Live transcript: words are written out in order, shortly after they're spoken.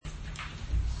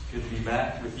Good to be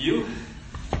back with you.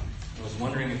 I was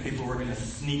wondering if people were going to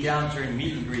sneak out during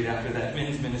meet and greet after that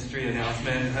men's ministry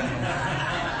announcement.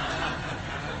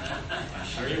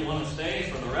 Sure you want to stay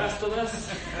for the rest of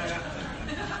this?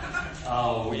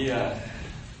 Oh, we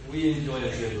enjoy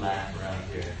a good laugh around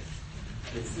here.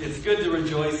 It's good to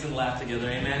rejoice and laugh together,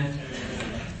 amen?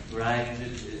 Right?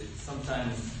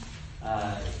 Sometimes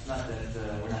it's not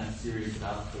that we're not serious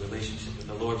about the relationship with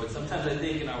the Lord, but sometimes I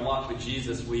think in our walk with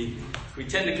Jesus, we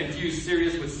tend to confuse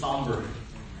serious with somber.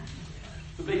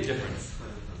 It's a big difference.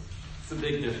 It's a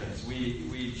big difference.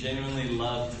 We genuinely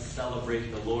love to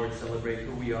celebrate the Lord, celebrate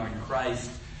who we are in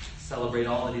Christ, celebrate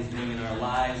all that He's doing in our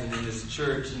lives and in this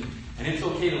church, and it's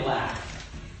okay to laugh.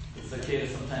 It's okay to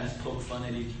sometimes poke fun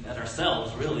at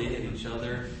ourselves, really, at each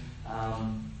other.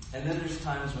 And then there's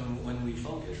times when we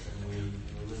focus and we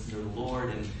listen to the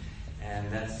Lord,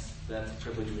 and that's a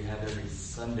privilege we have every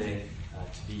Sunday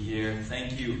to be here.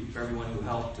 Thank you for everyone who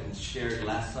helped and shared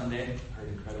last Sunday. Heard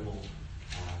incredible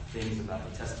things about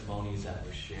the testimonies that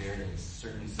were shared, and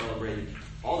certainly celebrate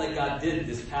all that God did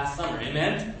this past summer.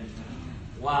 Amen?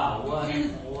 Wow,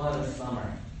 what a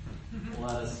summer.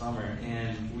 What a summer.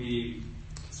 And we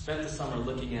spent the summer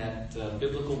looking at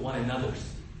biblical one another's,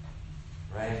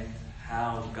 right?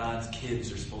 How God's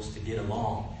kids are supposed to get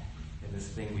along in this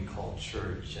thing we call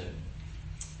church.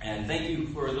 And thank you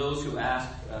for those who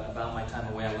asked about my time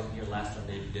away. I wasn't here last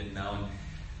Sunday if you didn't know.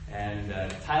 And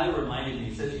Tyler reminded me,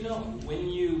 he says, when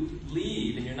you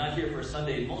leave and you're not here for a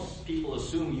Sunday, most people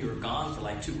assume you're gone for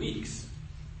like 2 weeks.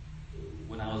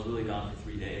 When I was really gone for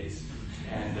 3 days.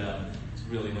 And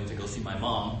really went to go see my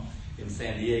mom in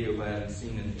San Diego, who I haven't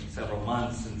seen in several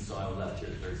months. And so I left here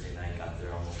Thursday night, got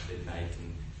there almost midnight, and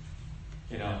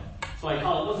so I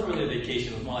call it wasn't really a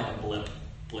vacation, it was more like a blip,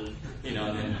 and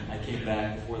then I came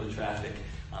back before the traffic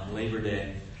on Labor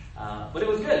Day. But it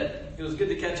was good. It was good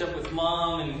to catch up with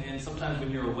Mom, and sometimes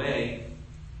when you're away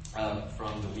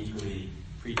from the weekly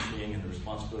preaching and the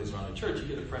responsibilities around the church, you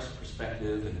get a fresh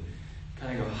perspective and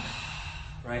kind of go,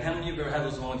 right? How many of you ever had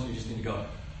those moments where you just need to go,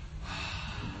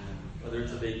 whether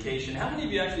it's a vacation? How many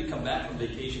of you actually come back from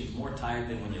vacations more tired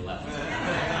than when you left?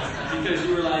 Because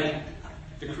you were like,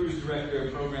 the cruise director,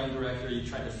 program director, you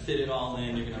try to fit it all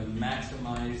in, you're going to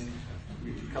maximize.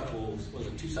 A couple,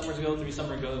 3 summers ago,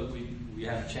 we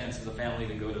had a chance as a family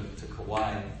to go to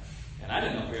Kauai, and I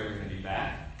didn't know if we were ever going to be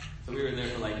back. So we were there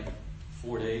for like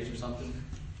 4 days or something,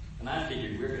 and I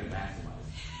figured we were going to maximize.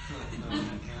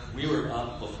 We were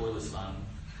up before the sun,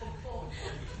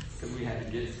 because we had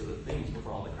to get to the things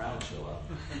before all the crowds show up.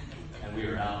 And we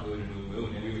were out doing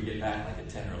moon, and we would get back like at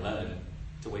 10 or 11.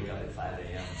 To wake up at 5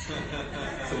 a.m.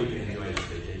 so we can enjoy this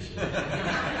vacation.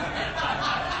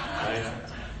 Right?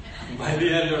 And by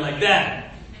the end, they're like,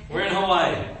 Dad, we're in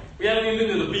Hawaii. We haven't even been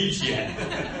to the beach yet.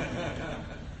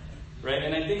 Right?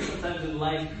 And I think sometimes in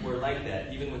life, we're like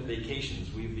that. Even with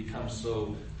vacations, we've become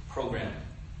so programmed.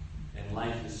 And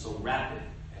life is so rapid.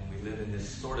 And we live in this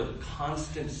sort of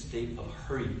constant state of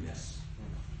hurriedness.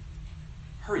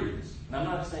 Hurriedness. And I'm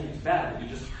not saying it's bad, but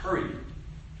you're just hurried.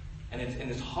 And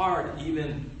it's hard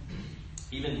even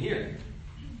here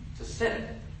to sit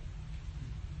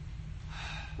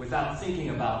without thinking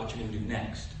about what you're going to do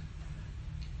next.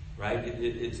 Right?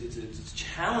 It's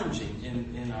challenging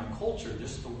in our culture,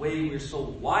 just the way we're so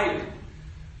wired.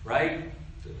 Right?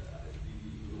 A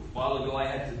while ago I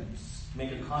had to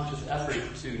make a conscious effort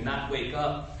to not wake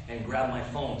up and grab my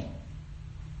phone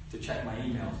to check my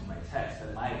emails and my texts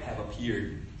that might have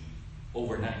appeared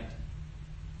overnight.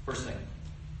 First thing.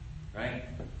 Right?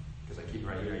 Because I keep it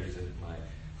right here. I use it. My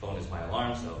phone is my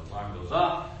alarm, so the alarm goes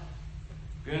off.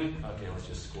 Good. Okay, let's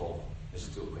just scroll. Let's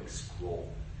do a quick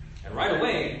scroll. And right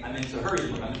away, I'm into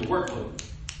hurry mode. I'm into work mode.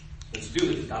 Let's do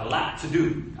this. Got a lot to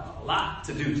do. Got a lot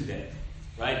to do today.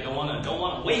 Right? Don't want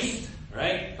to waste.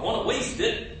 Right? Don't want to waste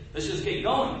it. Let's just get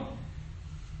going.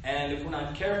 And if we're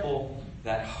not careful,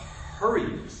 that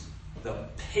hurriness, the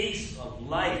pace of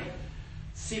life,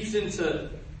 seeps into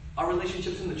our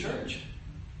relationships in the church.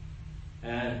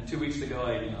 And 2 weeks ago,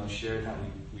 I shared how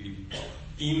we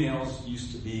emails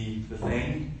used to be the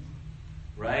thing,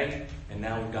 right? And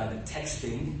now we've gotten to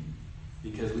texting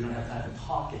because we don't have time to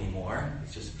talk anymore.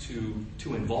 It's just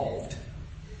too involved.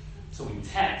 So we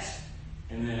text,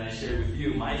 and then I shared with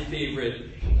you my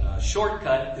favorite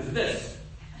shortcut is this,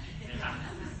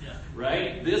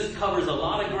 right? This covers a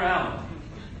lot of ground.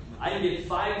 I can get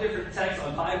 5 different texts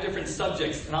on 5 different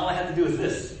subjects, and all I have to do is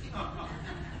this.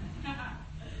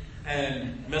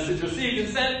 And message received and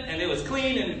sent, and it was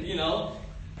clean, and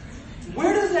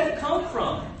where does that come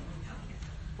from?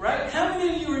 Right? How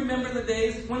many of you remember the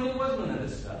days when there was none of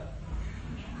this stuff?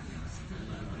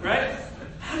 Right?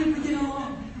 How did we get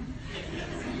along?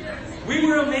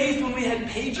 days when we had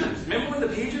pagers. Remember when the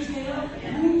pagers came out?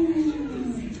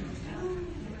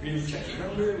 You check your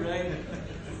number, right?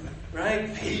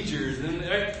 Right? Pagers. And,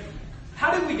 right?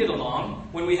 How did we get along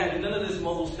when we had none of this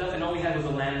mobile stuff and all we had was a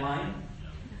landline?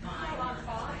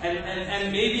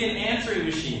 And maybe an answering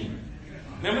machine.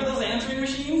 Remember those answering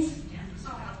machines?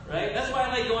 Right? That's why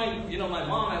I like going, my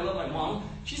mom, I love my mom.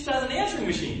 She still has an answering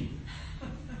machine.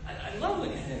 I love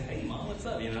like, hey mom, what's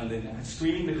up? Then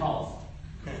screening the calls.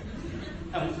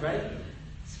 Right?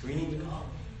 Screening the calls.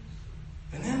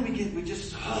 And then and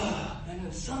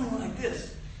then something like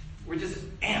this. We're just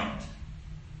amped.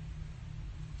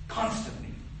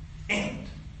 Constantly amped.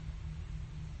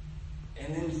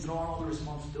 And then you throw on all the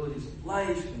responsibilities of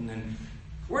life, and then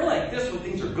we're like this when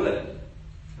things are good.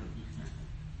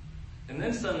 And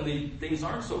then suddenly things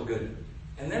aren't so good.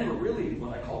 And then we're really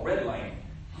what I call redlining.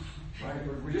 Right?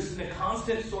 We're just in a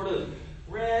constant sort of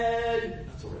red.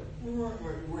 That's all right.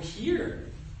 We're here.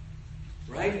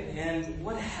 Right? And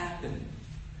what happened?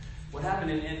 What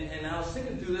happened? And I was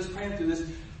thinking through this, praying through this,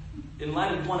 in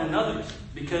light of one another's.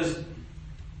 Because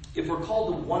if we're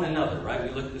called to one another, right? We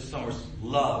look at this somewhere,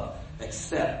 love,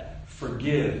 accept,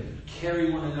 forgive,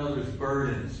 carry one another's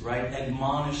burdens, right?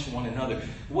 Admonish one another.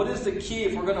 What is the key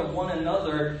if we're going to one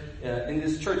another in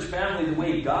this church family the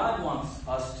way God wants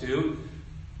us to?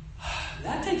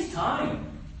 That takes time.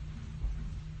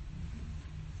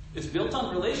 It's built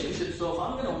on relationships, so if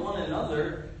I'm going to one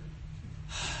another,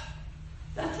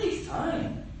 that takes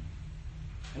time.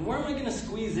 And where am I going to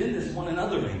squeeze in this one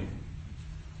anothering?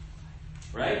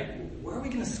 Right? Where are we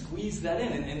going to squeeze that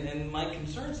in? And my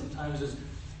concern sometimes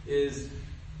is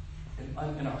in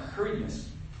our hurriedness.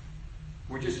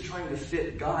 We're just trying to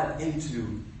fit God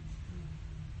into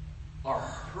our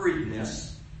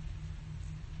hurriedness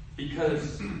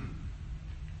because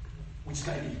we just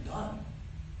got to get it done.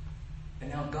 And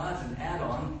now God's an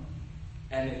add-on,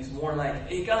 and it's more like,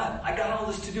 hey God, I got all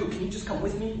this to do. Can you just come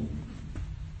with me?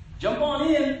 Jump on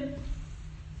in,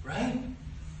 right?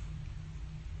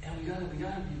 And we gotta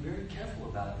be very careful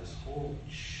about this whole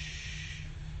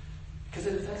because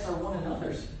it affects our one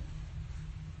another's.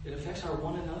 It affects our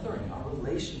one another and our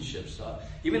relationships,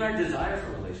 even our desire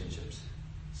for relationships.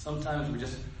 Sometimes we're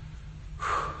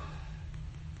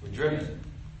driven.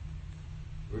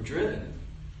 We're driven.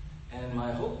 And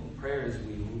my hope and prayer as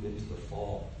we move into the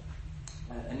fall,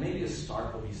 and maybe a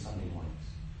start will be Sunday mornings.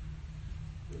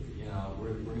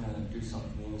 We're going to do some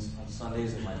things on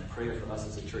Sundays, and my prayer for us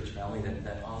as a church family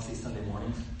that honestly Sunday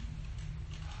mornings,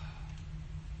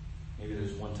 maybe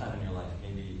there's one time in your life,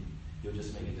 maybe you'll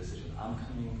just make a decision. I'm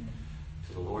coming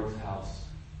to the Lord's house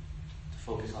to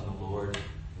focus on the Lord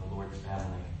and the Lord's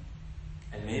family.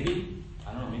 And maybe,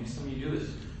 I don't know, maybe some of you do this.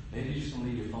 Maybe you just want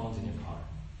to leave your phones in your car.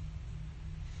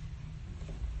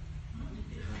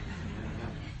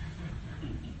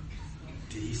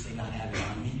 Did he say not have it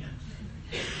on me?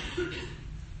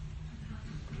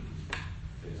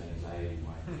 There's anxiety.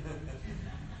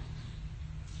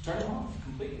 Turn them off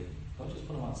completely. Don't just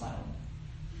put them on silent.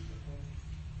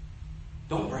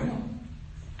 Don't bring them.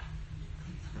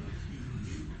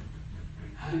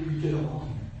 How did we get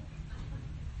along?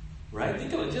 Right?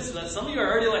 Think of it just that some of you are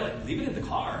already like, leave it in the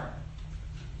car.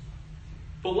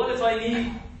 But what if I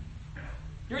need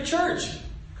your church?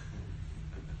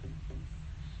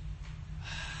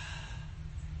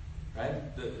 Right?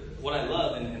 What I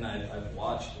love, and I've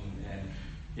watched,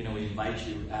 and we invite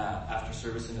you after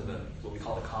service into what we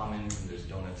call the commons, and there's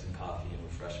donuts and coffee and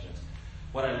refreshments.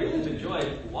 What I really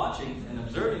enjoy watching and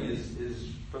observing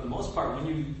is for the most part, when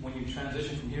you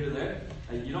transition from here to there,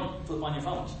 you don't flip on your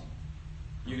phones.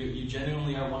 You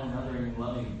genuinely are one another and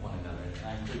loving one another. And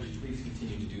I encourage you, please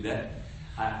continue to do that.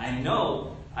 I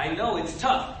know it's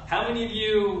tough. How many of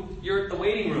you're at the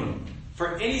waiting room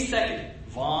for any second?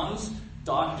 Vaughn's,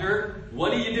 doctor,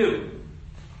 what do?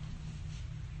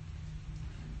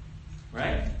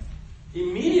 Right?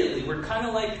 Immediately, we're kind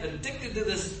of like addicted to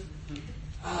this,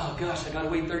 oh gosh, I gotta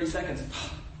wait 30 seconds.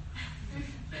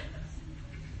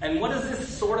 And what does this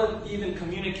sort of even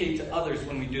communicate to others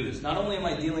when we do this? Not only am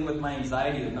I dealing with my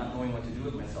anxiety of not knowing what to do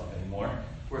with myself anymore,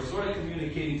 we're sort of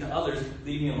communicating to others,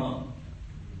 leave me alone.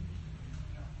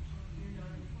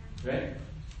 Right?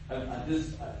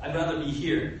 I'd rather be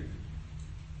here.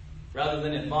 Rather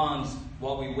than at Vaughn's,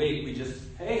 while we wait, we just,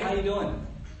 hey, how you doing?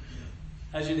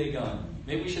 How's your day going?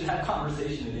 Maybe we should have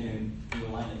conversation again in the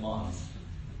line at Vaughn's.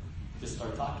 Just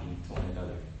start talking to one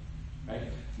another. Right?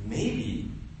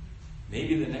 Maybe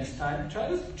the next time, try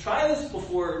this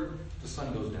before the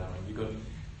sun goes down. You go,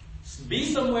 be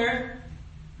somewhere,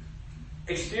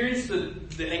 experience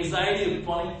the anxiety of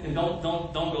falling, and don't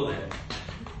go there.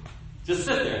 Just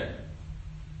sit there.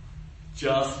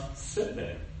 Just sit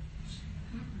there.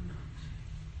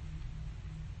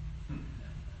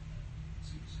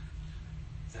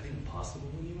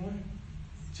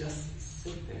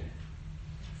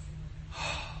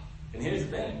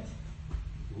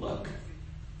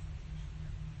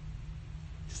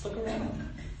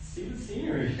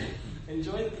 scenery.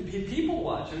 Enjoy the people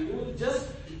watch. Just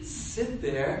sit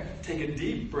there, take a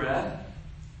deep breath,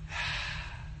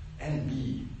 and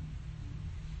be.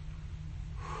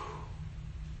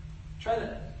 Try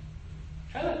that.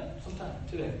 Try that sometime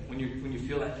today when you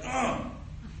feel like,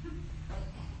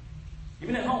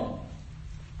 even at home,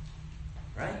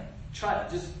 right? Try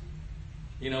it. Just,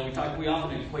 we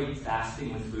often equate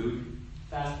fasting with food.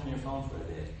 Fast from your phone for a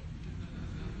day.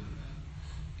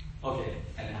 Okay,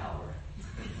 an hour.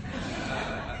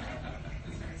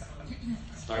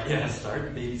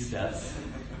 Start baby steps.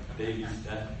 Baby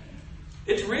step.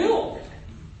 It's real.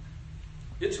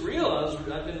 It's real.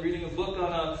 I've been reading a book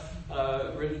on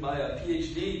written by a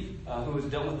PhD who has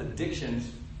dealt with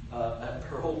addictions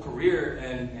her whole career,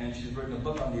 and she's written a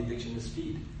book on the addiction to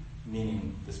speed,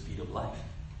 meaning the speed of life.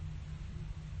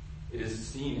 It is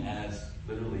seen as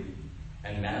literally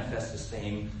and manifests the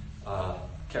same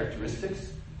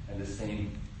characteristics and the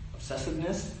same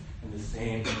obsessiveness and the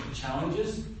same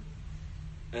challenges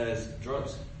as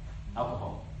drugs,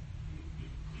 alcohol.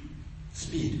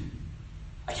 Speed.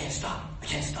 I can't stop.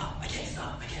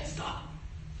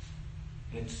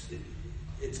 And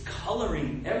it's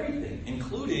coloring everything,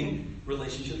 including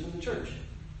relationships in the church.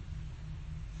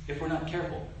 If we're not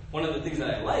careful. One of the things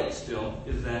that I like still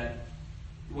is that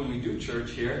when we do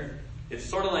church here, it's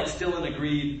sort of like still an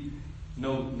agreed,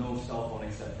 no cell phone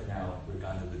except for now. We've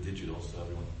gone to the digital, so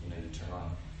everyone, you turn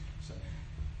on. So,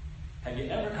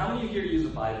 how many of you here use a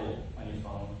Bible on your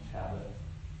phone, tablet?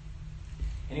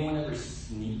 Anyone ever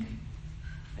sneak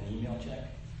an email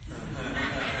check?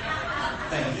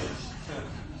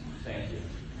 Thank you.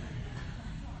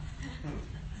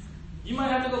 You might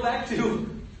have to go back to,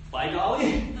 by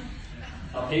golly,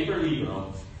 a paper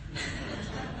Libro.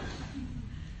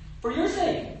 For your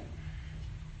sake.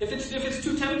 If it's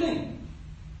too tempting.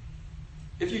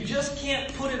 If you just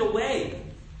can't put it away,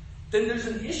 then there's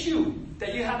an issue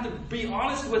that you have to be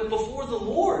honest with before the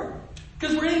Lord.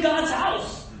 Because we're in God's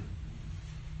house.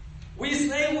 We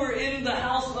say we're in the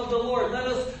house of the Lord.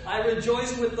 I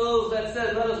rejoice with those that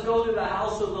said, let us go to the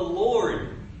house of the Lord.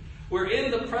 We're in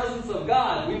the presence of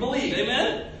God. We believe.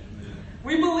 Amen?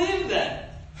 We believe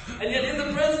that. And yet in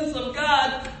the presence of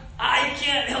God, I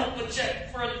can't help but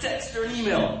check for a text or an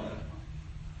email.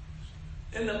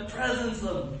 In the presence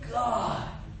of God.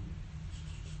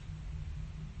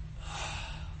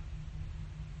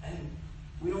 And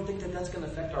we don't think that that's going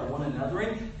to affect our one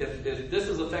anothering. If this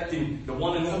is affecting the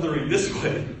one anothering this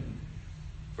way,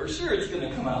 for sure it's going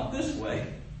to come out this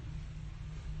way.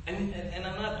 And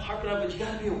I'm not harping on, but you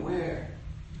got to be aware.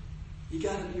 You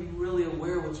got to be really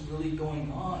aware of what's really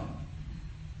going on.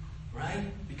 Right?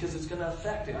 Because it's going to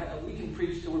affect it. We can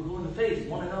preach till we're blue in the face.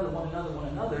 One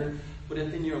another. But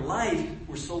if in your life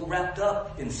we're so wrapped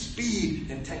up in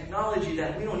speed and technology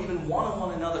that we don't even want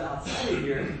one another outside of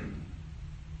here,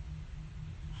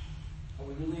 are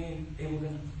we really able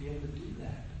to be able to do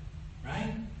that?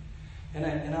 Right?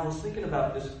 And I was thinking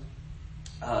about this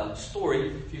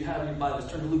story. If you have your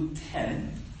Bibles, turn to Luke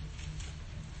 10.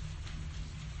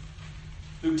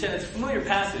 Luke 10, it's a familiar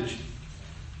passage.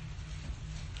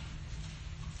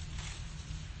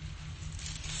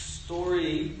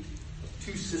 Story of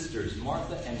two sisters,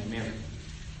 Martha and Mary.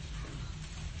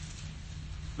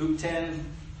 Luke 10,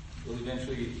 we'll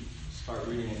eventually start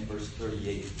reading in verse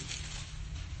 38.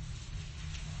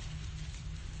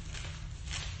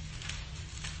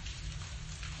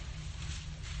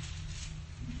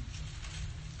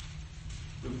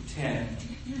 Luke 10.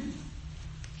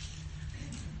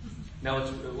 Now,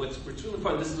 what's really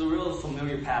important, this is a real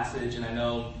familiar passage, and I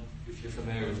know if you're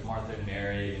familiar with Martha and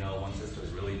Mary, one sister was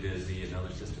really busy, another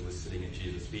sister was sitting at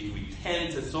Jesus' feet. We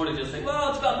tend to sort of just say, well,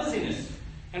 it's about busyness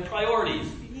and priorities.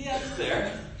 Yeah, it's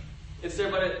there. It's there,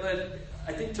 but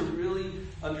I think to really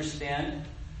understand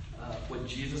what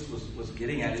Jesus was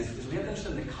getting at is we have to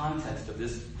understand the context of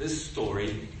this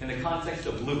story in the context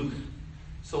of Luke.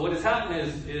 So what has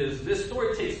happened is this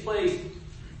story takes place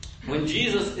when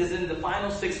Jesus is in the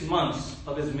final 6 months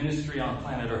of his ministry on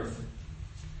planet Earth.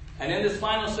 And in this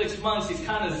final 6 months, he's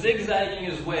kind of zigzagging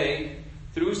his way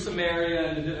through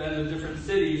Samaria and the different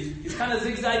cities. He's kind of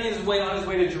zigzagging his way on his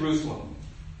way to Jerusalem.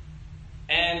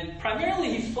 And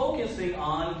primarily he's focusing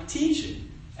on teaching.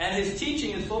 And his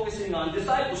teaching is focusing on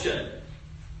discipleship.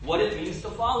 What it means to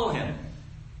follow him.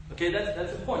 Okay,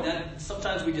 that's important.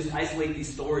 Sometimes we just isolate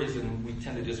these stories and we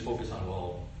tend to just focus on,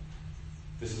 well,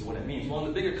 this is what it means. Well, in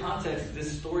the bigger context,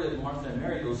 this story of Martha and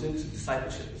Mary goes into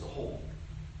discipleship as a whole.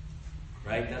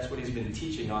 Right? That's what he's been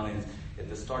teaching on at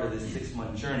the start of this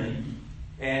 6-month journey.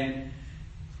 And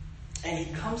he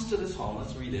comes to this home.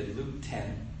 Let's read it. Luke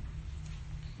 10,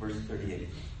 verse 38.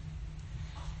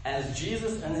 As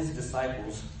Jesus and his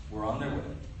disciples were on their way,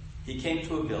 he came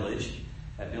to a village.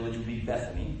 That village would be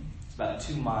Bethany. It's about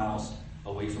 2 miles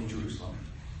away from Jerusalem,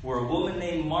 where a woman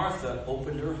named Martha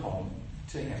opened her home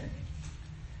to him.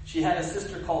 She had a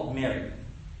sister called Mary,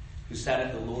 who sat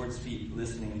at the Lord's feet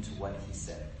listening to what he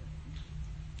said.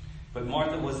 But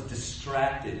Martha was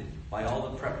distracted by all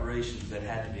the preparations that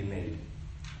had to be made.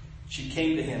 She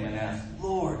came to him and asked,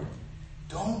 "Lord,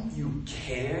 don't you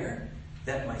care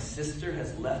that my sister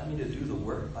has left me to do the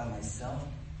work by myself?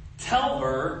 Tell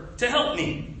her to help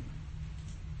me."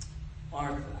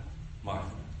 "Martha,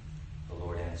 Martha," the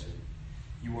Lord answered,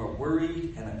 "you are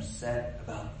worried and upset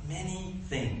about many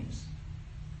things,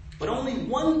 but only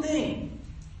one thing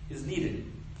is needed.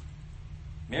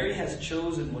 Mary has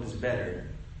chosen what is better,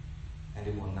 and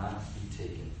it will not be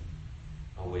taken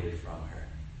away from her."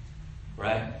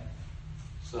 Right?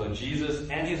 So Jesus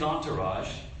and his entourage,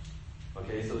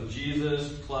 okay, so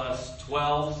Jesus plus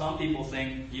 12, some people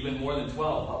think even more than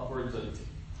 12, upwards of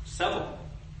several,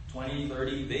 20,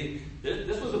 30.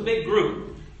 This was a big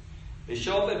group. They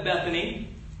show up at Bethany,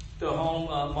 the home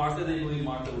of Martha. They believe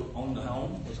Martha owned the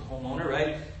home, was a homeowner,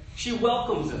 right? She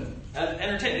welcomes them as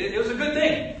entertainment. It was a good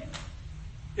thing.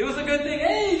 It was a good thing.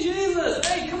 "Hey, Jesus,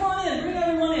 hey, come on in. Bring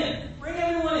everyone in. Bring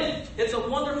everyone in." It's a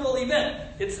wonderful event.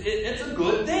 It's a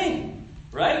good thing,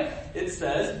 right? It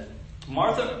says,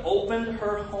 Martha opened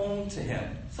her home to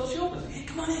him. So she opens, "Hey,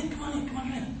 come on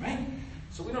in, right?"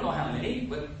 So we don't know how many,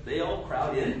 but they all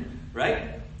crowd in,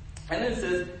 right? And then it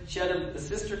says she had a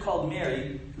sister called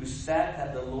Mary who sat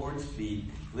at the Lord's feet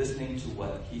listening to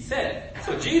what he said.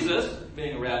 So Jesus,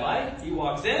 being a rabbi, he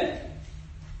walks in,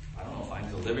 I don't know,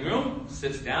 finds the living room,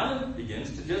 sits down, and begins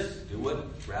to just do what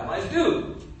rabbis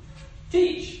do.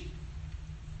 Teach.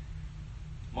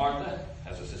 Martha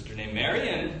has a sister named Mary,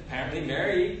 and apparently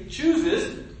Mary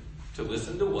chooses to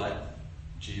listen to what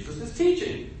Jesus is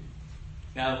teaching.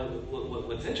 Now,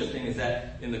 what's interesting is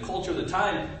that in the culture of the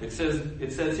time, it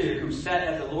says here, who sat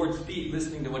at the Lord's feet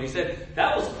listening to what he said.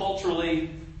 That was culturally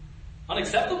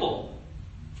unacceptable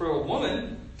for a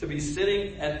woman to be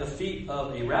sitting at the feet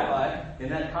of a rabbi in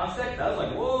that context. I was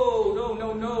like, whoa,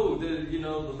 no.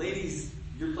 The ladies,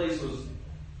 your place was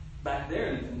back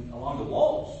there and along the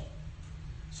walls.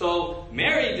 So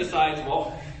Mary decides,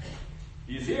 well,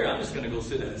 he's here. I'm just going to go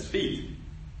sit at his feet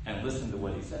and listen to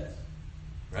what he says.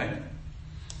 Right?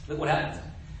 Look what happens.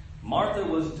 Martha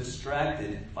was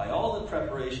distracted by all the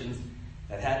preparations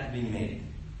that had to be made.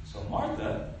 So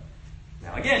Martha,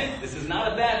 now again, this is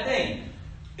not a bad thing.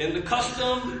 In the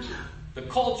custom, the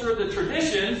culture, the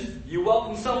traditions, you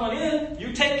welcome someone in,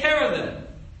 you take care of them.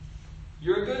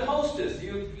 You're a good hostess.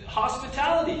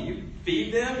 Hospitality. You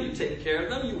feed them, you take care of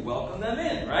them, you welcome them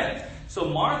in, right? So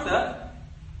Martha,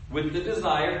 with the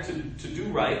desire to do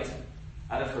right,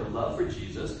 out of her love for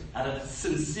Jesus, out of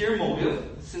sincere motive.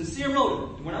 This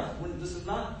is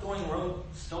not throwing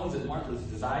stones at Martha's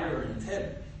desire or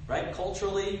intent, right?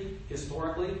 Culturally,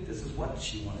 historically, this is what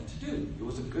she wanted to do. It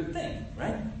was a good thing,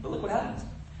 right? But look what happens.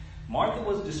 Martha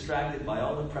was distracted by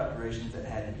all the preparations that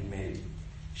had to be made.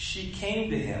 She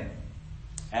came to him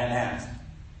and asked,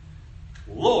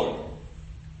 "Lord,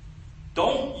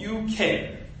 don't you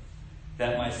care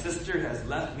that my sister has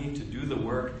left me to do the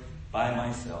work by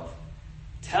myself?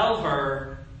 Tell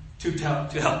her to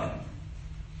help me."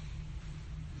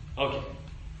 Okay.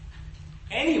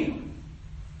 Anyone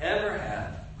ever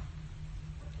have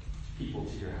people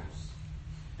to your house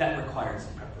that required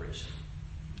some preparation?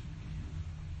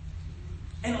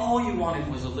 And all you wanted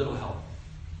was a little help.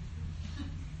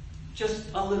 Just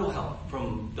a little help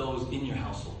from those in your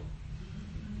household.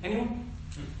 Anyone?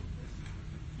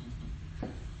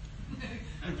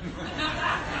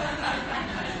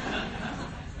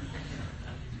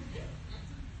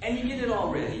 And you get it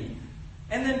all ready,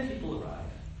 and then people arrive.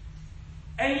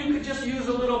 And you could just use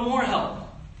a little more help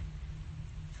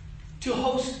to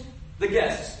host the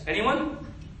guests. Anyone?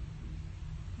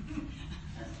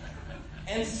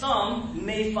 And some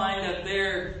may find that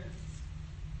their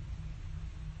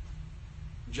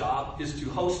job is to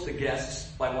host the guests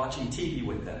by watching TV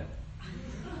with them.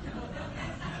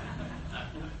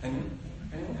 Anyone?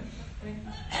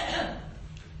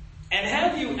 And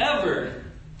have you ever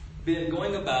been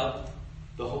going about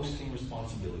the hosting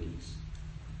responsibilities,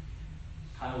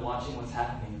 kind of watching what's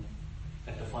happening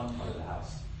at the fun part of the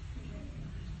house?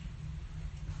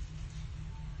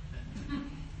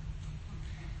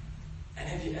 And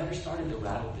have you ever started to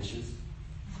rattle dishes?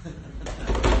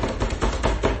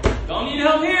 Don't need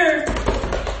help here.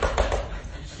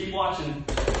 Keep watching.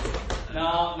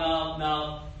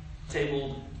 No.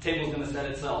 Table's going to set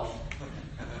itself.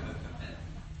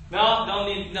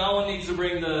 No one needs to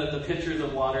bring the pitchers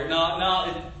of water.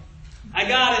 I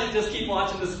got it. Just keep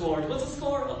watching the score. What's the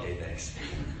score? Okay, thanks.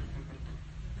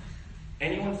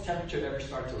 Anyone's temperature ever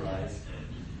start to rise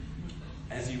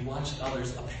as you watched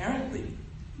others apparently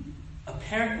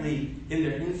in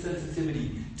their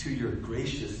insensitivity to your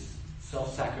gracious,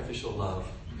 self-sacrificial love,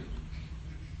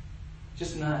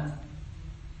 just not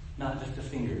lift a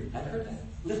finger. I've heard that.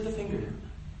 Lift a finger.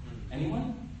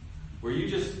 Anyone? Were you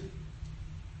just...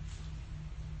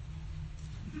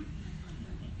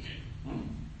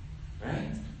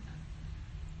 Right?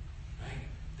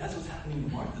 That's what's happening to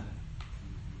Martha.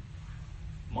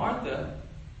 Martha,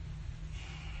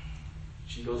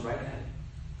 she goes right ahead.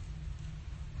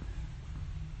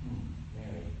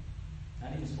 Mary,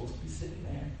 not even supposed to be sitting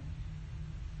there.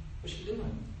 What's she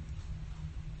doing?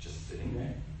 Just sitting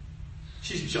there.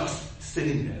 She's just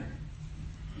sitting there.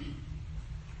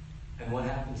 And what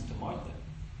happens to Martha?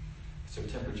 As her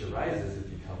temperature rises,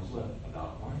 it becomes what?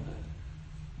 About Martha.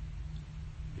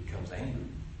 Becomes angry.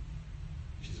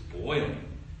 She's boiling.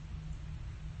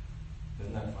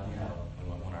 Isn't that funny how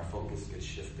when our focus gets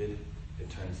shifted, it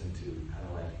turns into kind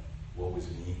of like, woe is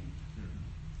me.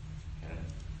 And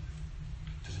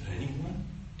doesn't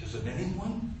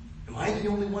anyone? Am I the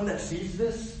only one that sees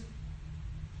this?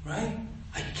 Right?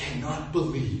 I cannot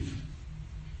believe.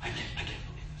 I can't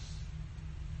believe this.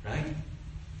 Right?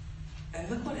 And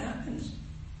look what happens.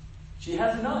 She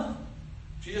has enough.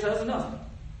 She just has enough.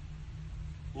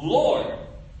 Lord,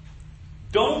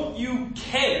 don't you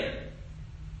care?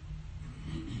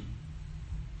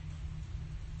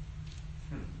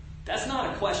 That's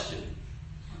not a question.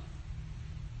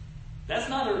 That's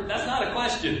not a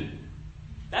question.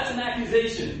 That's an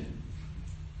accusation.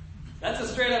 That's a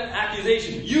straight up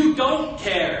accusation. You don't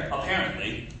care,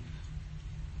 apparently.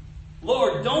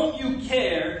 Lord, don't you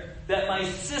care that my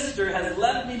sister has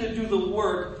left me to do the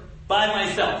work by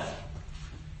myself?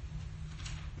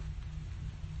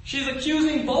 She's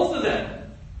accusing both of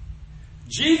them.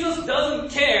 Jesus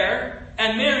doesn't care,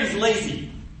 and Mary's lazy.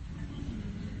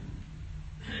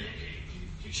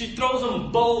 She throws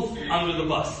them both under the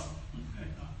bus.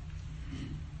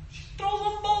 She throws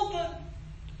them both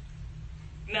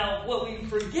in. Now, what we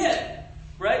forget,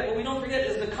 right? What we don't forget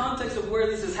is the context of where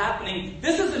this is happening.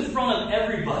 This is in front of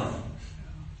everybody.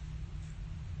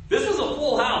 This is a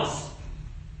full house.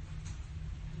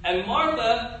 And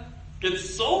Martha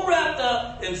gets so wrapped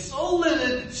up and so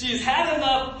livid, she's had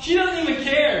enough, she doesn't even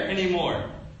care anymore.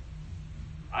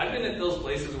 I've been at those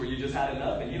places where you just had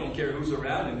enough and you don't care who's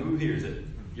around and who hears it.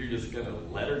 You're just going to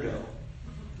let her go.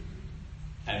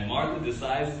 And Martha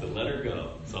decides to let her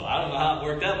go. So I don't know how it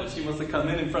worked out, but she must have come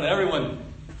in front of everyone.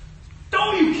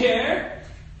 Don't you care?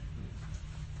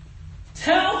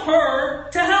 Tell her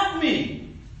to help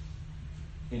me.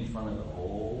 In front of the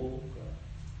whole crowd.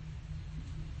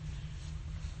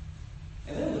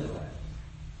 And then look what happens.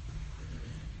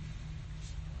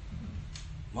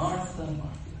 Martha,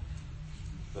 Martha,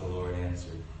 the Lord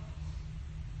answered,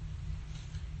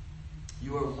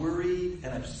 you are worried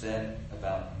and upset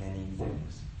about many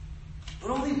things, but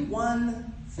only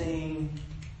one thing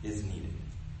is needed.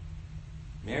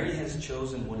 Mary has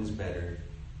chosen what is better,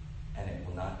 and it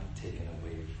will not be taken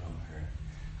away from her.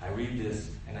 I read this,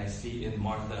 and I see in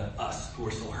Martha us who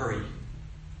are so hurried.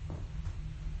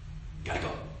 Gotta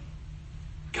go.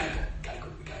 Gotta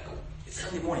go. It's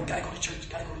Sunday morning. Gotta go to church.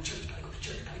 Gotta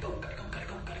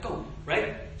go.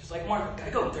 Right? Just like Martha.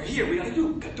 Gotta go. They're here. We gotta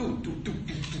do.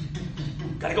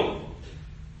 Gotta go.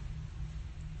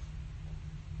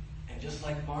 And just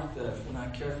like Martha, if we're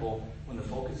not careful, when the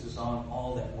focus is on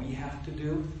all that we have to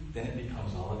do, then it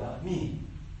becomes all about me.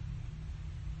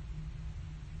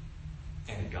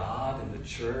 And God and the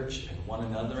church and one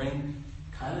anothering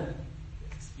kind of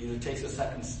either takes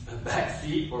a back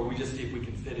seat or we just see if we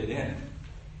can fit it in.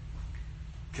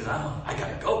 Because I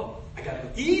gotta go.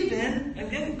 Even, and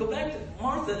then go back to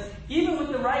Martha, even with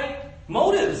the right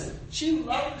motives. She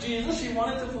loved Jesus. She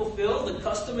wanted to fulfill the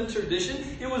custom and tradition.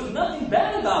 It was nothing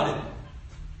bad about it.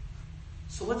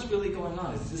 So what's really going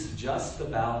on? Is this just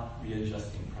about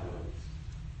readjusting priorities?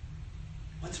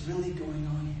 What's really going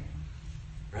on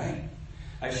here? Right?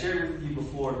 I've shared with you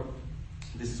before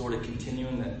this sort of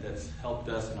continuum that's helped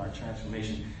us in our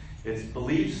transformation. It's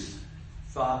beliefs,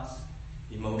 thoughts,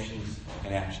 emotions,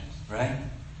 and actions. Right?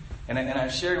 And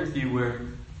I've shared with you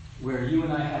where you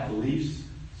and I have beliefs,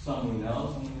 some we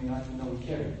know, some we not even know we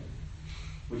carry,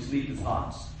 which lead to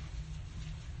thoughts,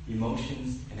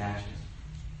 emotions, and actions.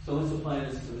 So let's apply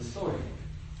this to the story.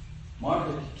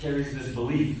 Martha carries this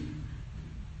belief,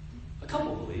 a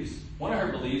couple beliefs. One of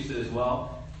her beliefs is,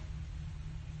 well,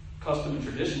 custom and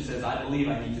tradition says, I believe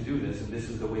I need to do this, and this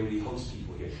is the way we host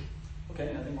people here.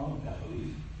 Okay, nothing wrong with that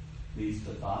belief. Leads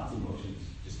to thoughts, emotions,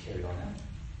 just carry on out.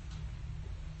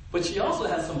 But she also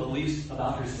has some beliefs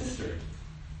about her sister.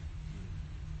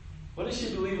 What does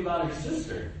she believe about her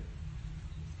sister?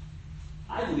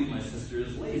 I believe my sister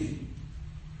is lazy.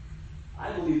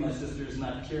 I believe my sister is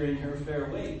not carrying her fair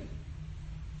weight.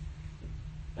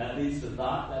 That leads to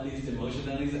thought, that leads to emotion,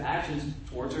 that leads to actions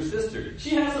towards her sister.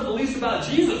 She has some beliefs about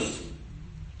Jesus.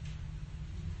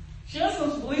 She has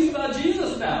some beliefs about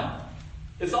Jesus now.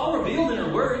 It's all revealed in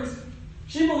her words.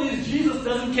 She believes Jesus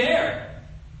doesn't care.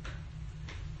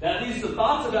 That leads to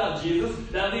thoughts about Jesus.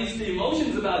 That leads to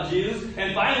emotions about Jesus.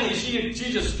 And finally, she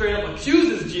just straight up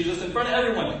accuses Jesus in front of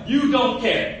everyone. You don't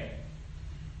care.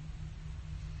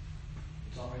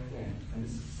 It's all right there. And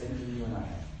this is the same thing you and I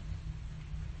have.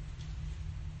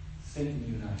 Same thing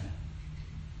you and I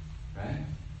have. Right?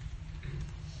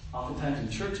 Oftentimes in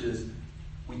churches,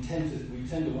 we tend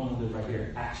to want to live right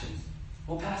here. Actions.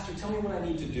 Well, Pastor, tell me what I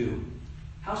need to do.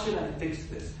 How should I fix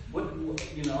this? What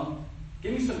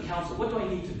give me some counsel. What do I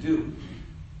need to do?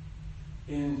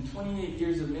 In 28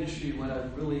 years of ministry, what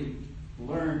I've really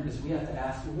learned is we have to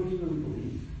ask, well, what do you really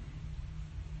believe?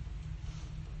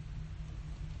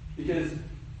 Because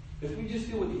if we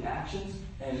just deal with the actions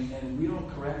and we don't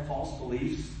correct false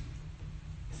beliefs,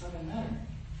 it's not going to matter.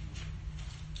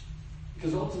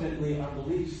 Because ultimately, our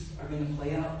beliefs are going to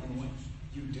play out in what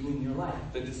you do in your life,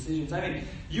 the decisions. I mean,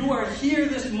 you are here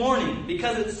this morning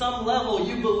because at some level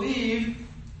you believe,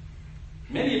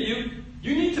 many of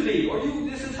you need to be, or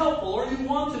this is helpful, or you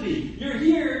want to be. You're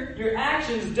here, your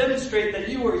actions demonstrate that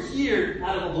you are here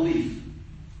out of a belief.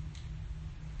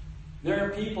 There are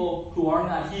people who are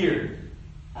not here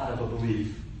out of a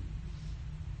belief.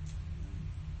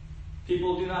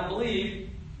 People do not believe,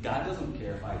 God doesn't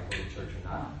care if I go to church or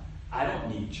not. I don't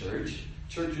need church.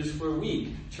 Church is for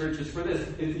weak. Church is for this.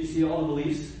 If you see all the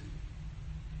beliefs.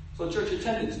 So church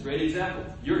attendance, great example.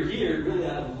 You're here really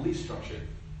out of a belief structure.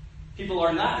 People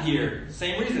are not here,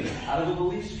 same reason, out of a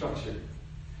belief structure.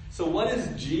 So what is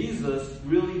Jesus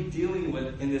really dealing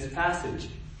with in this passage?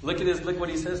 Look at this, look what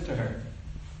he says to her.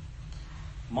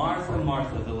 Martha,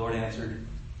 Martha, the Lord answered,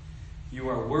 you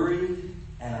are worried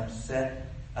and upset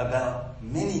about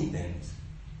many things,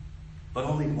 but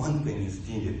only one thing is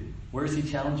needed. Where is he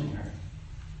challenging her?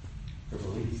 Her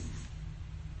beliefs.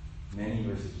 Many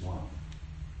versus one.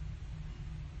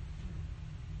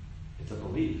 It's a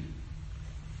belief.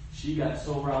 She got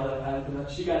so riled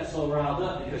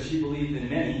up because she believed in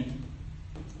many.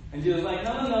 And she was like,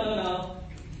 no.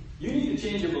 You need to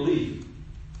change your belief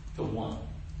to one.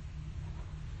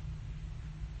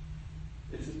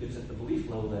 It's at the belief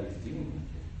level that he's dealing with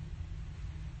here.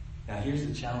 Now here's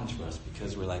the challenge for us,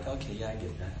 because we're like, okay, yeah, I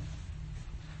get that.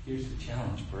 Here's the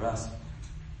challenge for us.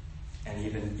 And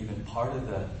even part of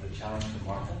the challenge for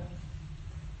Martha.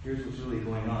 Here's what's really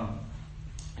going on.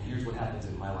 And here's what happens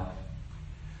in my life.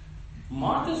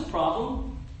 Martha's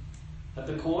problem at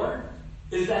the core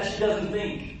is that she doesn't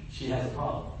think she has a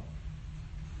problem.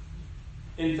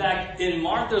 In fact, in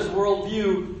Martha's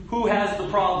worldview, who has the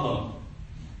problem?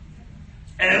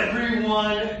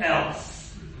 Everyone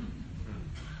else.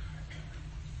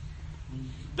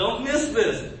 Don't miss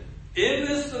this. In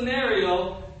this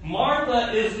scenario,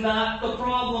 Martha is not the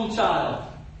problem child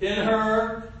in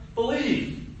her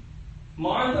belief.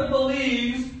 Martha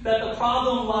believes that the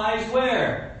problem lies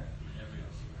where?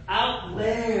 Out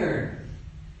there.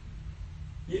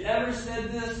 You ever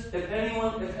said this? If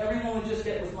everyone would just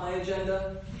get with my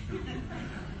agenda,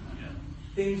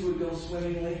 things would go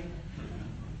swimmingly.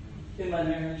 In my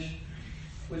marriage,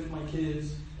 with my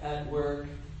kids, at work.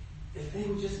 If they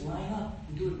would just line up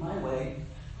and do it my way,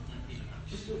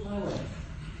 just do it my way.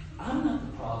 I'm not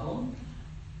the problem.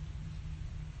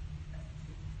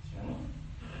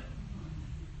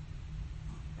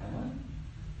 Am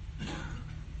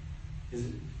I?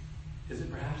 Is it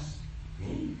perhaps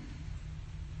me?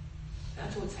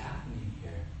 That's what's happening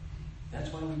here.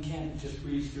 That's why we can't just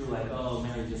breeze through like, oh,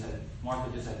 Martha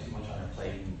just had too much on her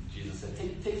plate, and Jesus said,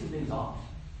 take some things off.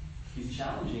 He's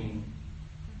challenging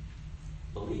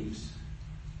beliefs.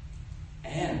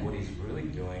 And what he's really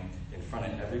doing in front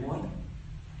of everyone,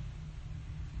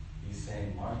 he's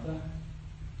saying, Martha,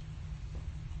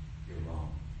 you're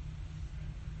wrong.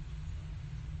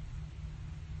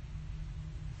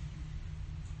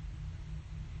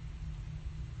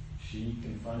 She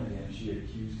confronted him. She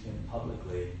accused him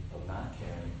publicly of not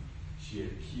caring. She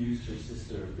accused her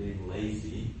sister of being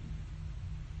lazy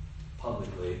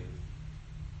publicly.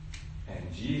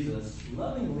 And Jesus,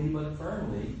 lovingly but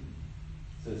firmly,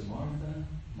 says, Martha,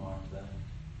 Martha,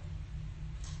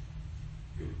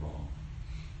 you're wrong.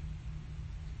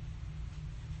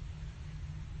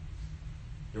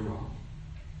 You're wrong.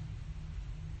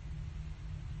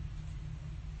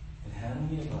 And how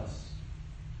many of us,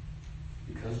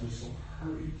 because we're so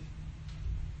hurried,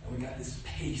 and we got this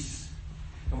pace,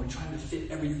 and we're trying to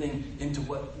fit everything into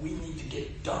what we need to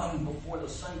get done before the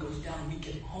sun goes down, we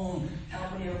get home. How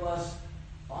many of us,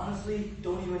 honestly,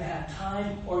 don't even have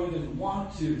time or even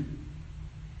want to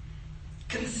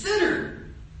consider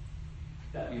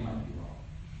that we might be wrong?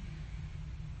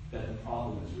 That the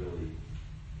problem is really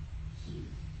here.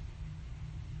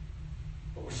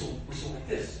 But we're so like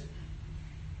this.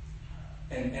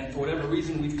 And for whatever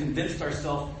reason, we've convinced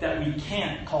ourselves that we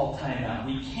can't call time out.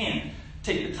 We can't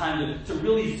take the time to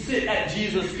really sit at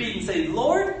Jesus' feet and say,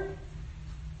 Lord,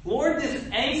 this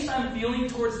angst I'm feeling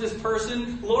towards this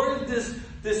person, Lord, this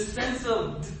sense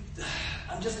of,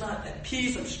 I'm just not at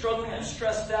peace, I'm struggling, I'm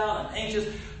stressed out, I'm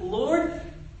anxious. Lord,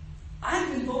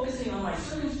 I've been focusing on my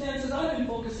circumstances, I've been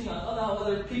focusing on how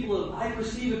other people I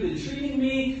perceive have been treating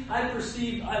me, my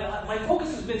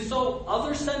focus has been so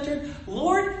other-centered.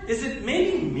 Lord, is it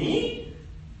maybe me?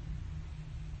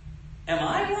 Am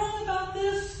I wrong about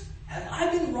this? Have I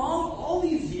been wrong all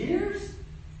these years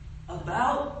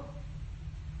about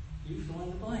you fill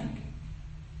in the blank?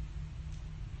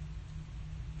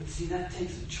 But see, that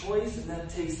takes a choice and that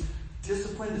takes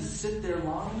discipline to sit there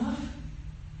long enough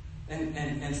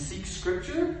and seek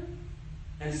scripture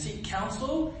and seek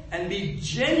counsel and be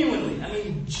genuinely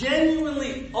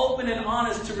open and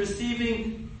honest to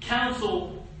receiving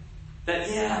counsel that,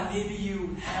 yeah, maybe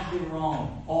you have been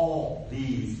wrong all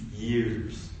these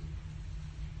years.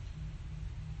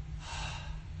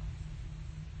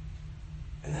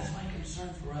 And that's my concern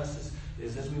for us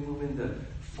is as we move into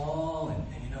fall and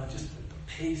just the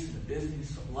pace and the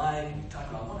busyness of life, and we talk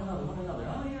about one another.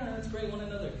 Oh yeah, that's great, one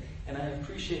another. And I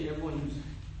appreciate everyone who's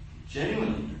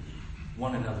genuinely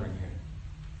one another in here.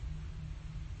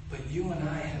 But you and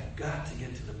I have got to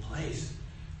get to the place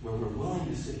where we're willing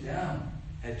to sit down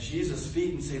at Jesus'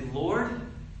 feet and say, Lord,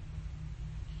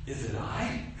 is it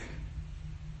I?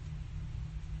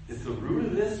 Is the root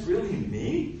of this really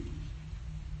me?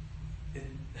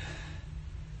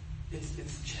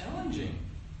 It's challenging.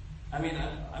 I mean,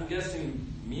 I'm guessing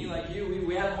me like you,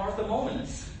 we have Martha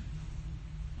moments.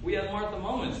 We have Martha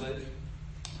moments.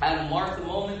 I had a Martha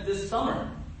moment this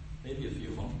summer. Maybe a few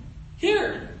of them.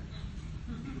 Here.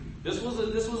 This was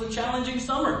a challenging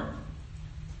summer.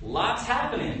 Lots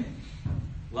happening.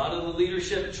 A lot of the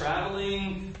leadership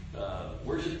traveling,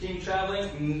 worship team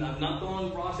traveling. I'm not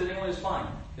throwing rocks at anyone. It's fine.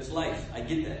 It's life. I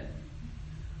get that.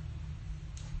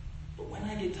 But when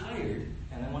I get tired,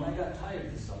 and then when I got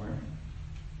tired this summer,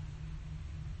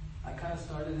 I kind of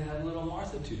started to have a little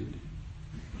Martha-tude.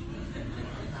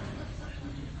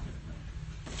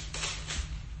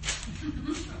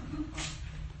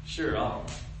 Sure, I'll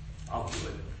do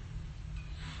it.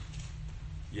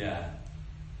 Yeah,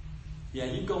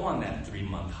 you go on that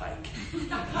 3-month hike.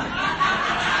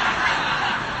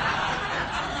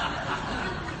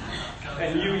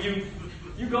 And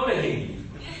you go to Haiti.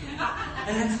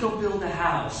 And let's go build a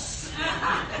house.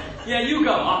 Yeah, you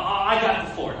go. I got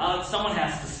the fort. Someone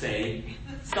has to stay.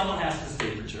 Someone has to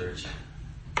stay for church.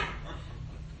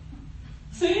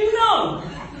 So you know.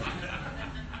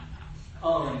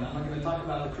 Oh, and I'm not going to talk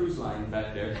about the cruise line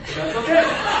back there. But that's okay.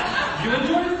 You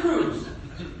enjoy the cruise.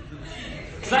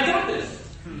 Because I got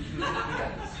this.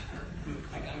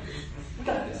 We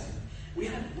got this.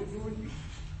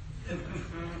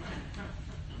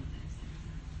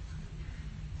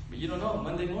 But you don't know,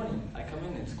 Monday morning, I come in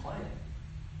and it's quiet.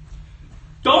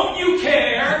 Don't you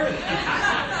care?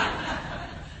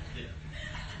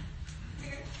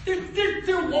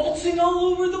 They're waltzing all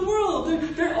over the world.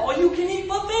 They're all-you-can-eat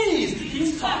buffets.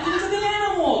 He's talking to the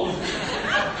animals.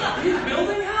 He's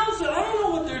building houses. I don't know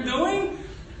what they're doing.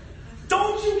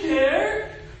 Don't you care?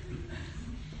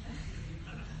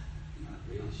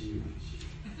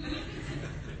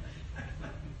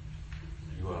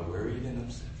 You are worried and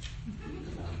upset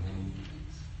about many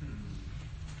things.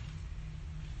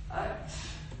 I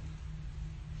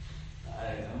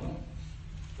don't know.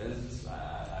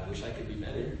 I wish I could be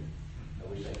better. I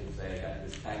wish I could say I got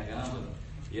this tacked down, but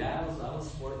yeah, I was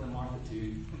sporting the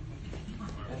Martha-tude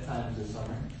at times this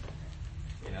summer.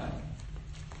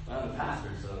 I'm a pastor,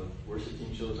 so worship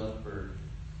team shows up for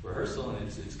rehearsal, and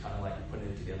it's kind of like you're putting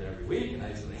it together every week. And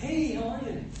I say, "Hey, how are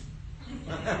you?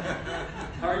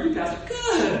 How are you, Pastor?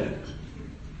 Good.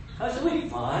 How's your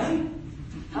week? Fine.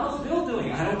 How's Bill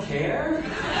doing? I don't care."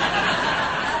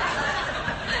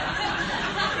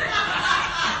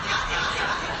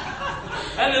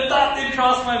 And the thought did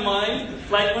cross my mind,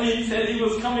 like when he said he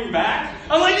was coming back.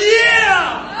 I'm like,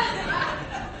 yeah!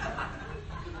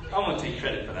 I'm going to take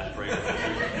credit for that prayer.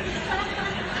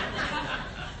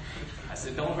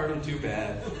 starting too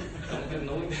bad. Don't get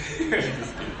annoyed.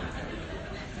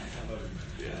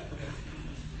 Yeah.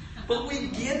 But we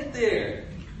get there.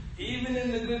 Even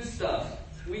in the good stuff,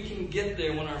 we can get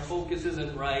there when our focus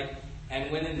isn't right,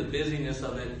 and when in the busyness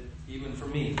of it, even for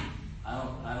me, I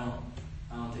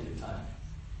don't take the time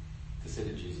to sit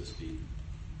at Jesus' feet.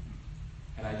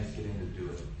 And I just get in to do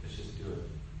it. Let's just do it.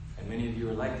 And many of you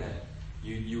are like that.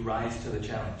 You rise to the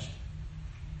challenge.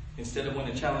 Instead of when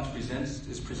a challenge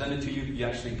is presented to you, you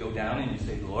actually go down and you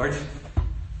say, Lord,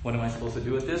 what am I supposed to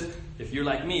do with this? If you're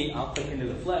like me, I'll click into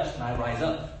the flesh and I rise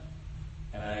up.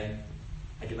 And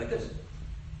I get like this.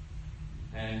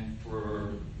 And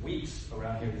for weeks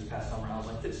around here this past summer, I was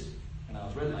like this. And I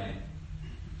was redlining.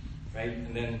 Right?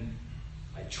 And then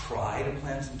I try to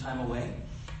plan some time away.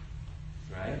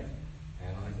 Right?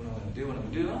 And I'm like, what am I going to do? What am I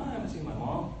going to do? Oh, I haven't seen my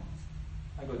mom.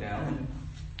 I go down and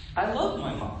I love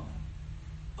my mom.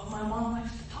 But my mom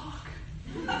likes to talk.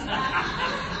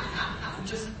 And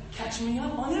just catch me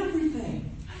up on everything.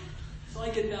 So I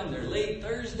get down there late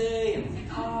Thursday and we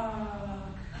talk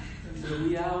until the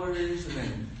wee hours. And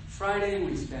then Friday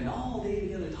we spend all day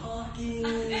together talking.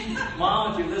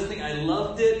 Mom, if you're listening, I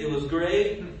loved it. It was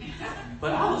great.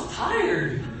 But I was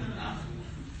tired.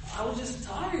 I was just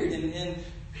tired.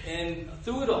 And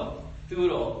through it all, the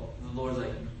Lord's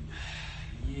like,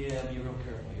 yeah, be real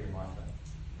careful here, Martha.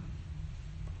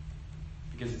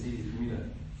 Because it's easy for me to,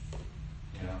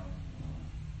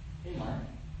 hey, Mark,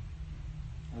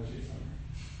 how was your summer?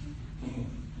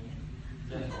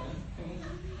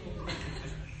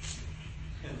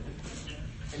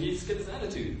 And you just get this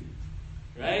attitude,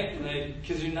 right? Like,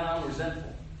 because now I'm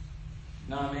resentful.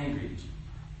 Now I'm angry.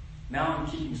 Now I'm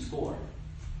keeping score.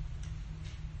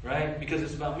 Right? Because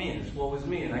it's about me and it's woe is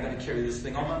me and I got to carry this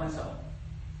thing all by myself.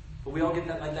 But we all get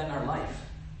that like that in our life.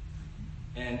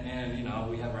 And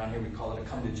we have around here, we call it a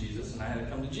come to Jesus. And I had a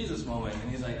come to Jesus moment.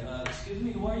 And he's like, excuse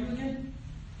me, who are you again?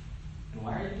 And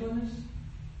why are you doing this?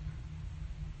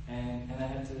 And I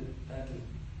had to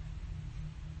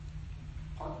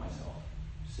park myself,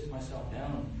 sit myself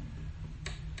down,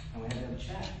 and we had to have a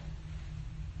chat.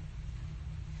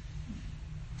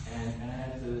 And I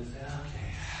had to say,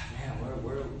 okay,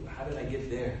 man, how did I get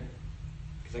there?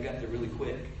 Because I got there really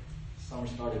quick. Summer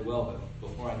started well, but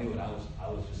before I knew it, I was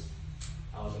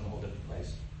in a whole different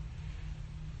place.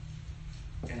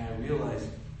 And I realized,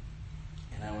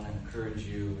 and I want to encourage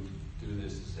you to do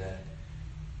this, is that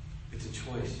it's a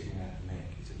choice you're going to have to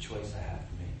make. It's a choice I have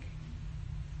to make.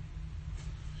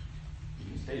 You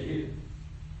can stay here,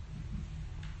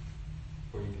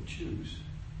 or you can choose.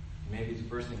 Maybe the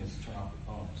first thing is to turn off the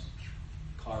phones.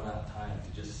 Carve out time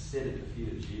to just sit at the feet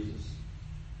of Jesus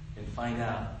and find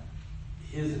out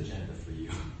his agenda for you.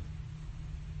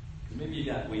 Because maybe you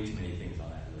got way too many things on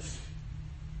that list.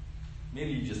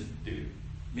 Maybe you just do.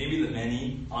 Maybe the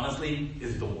many, honestly,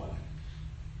 is the one.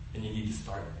 And you need to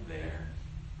start there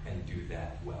and do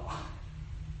that well.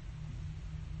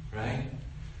 Right?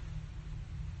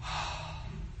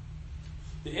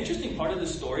 The interesting part of the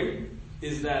story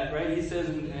is that, right, he says,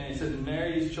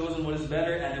 Mary has chosen what is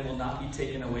better and it will not be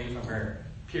taken away from her.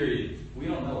 Period. We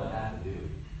don't know what happened, do we?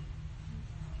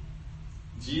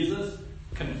 Jesus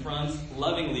confronts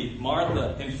lovingly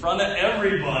Martha in front of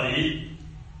everybody.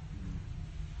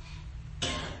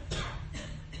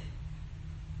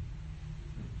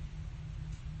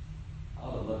 I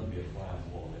would love to be a fly on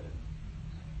the wall there.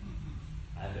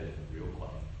 I bet it's real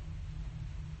quiet.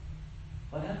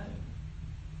 What happened?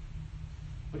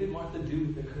 What did Martha do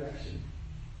with the correction?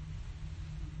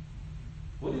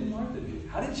 What did Martha do?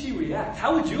 How did she react?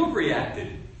 How would you have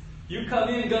reacted? You come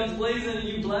in guns blazing and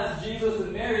you blast Jesus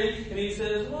and Mary and he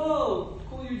says, whoa,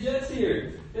 cool your jets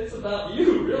here. It's about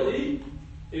you, really.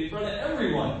 In front of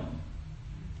everyone.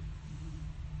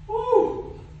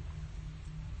 Woo!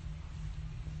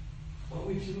 What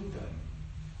would you have done?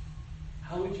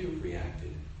 How would you have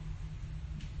reacted?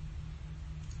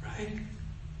 Right?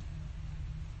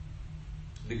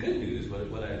 The good news,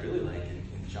 what I really like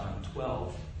in John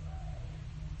 12,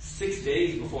 6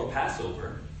 days before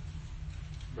Passover,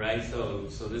 right? So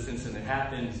this incident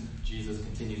happens. Jesus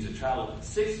continues to travel.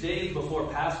 6 days before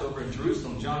Passover in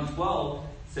Jerusalem, John 12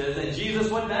 says that Jesus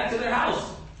went back to their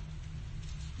house.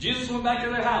 Jesus went back to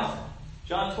their house.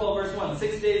 John 12, verse 1.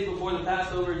 6 days before the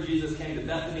Passover, Jesus came to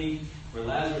Bethany, where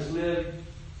Lazarus lived,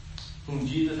 whom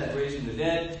Jesus had raised from the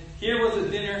dead. Here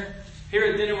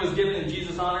a dinner was given in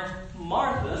Jesus' honor.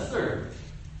 Martha served.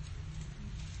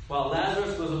 While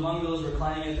Lazarus was among those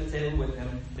reclining at the table with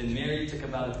him, then Mary took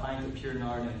about a pint of pure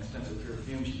nard and expensive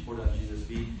perfume. She poured on Jesus'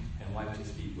 feet and wiped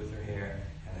his feet with her hair,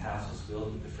 and the house was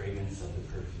filled with the fragrance of the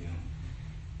perfume.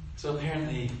 So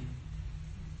apparently,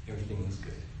 everything was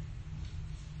good.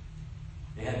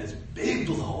 They had this big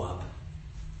blow up.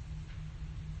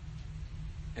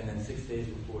 And then 6 days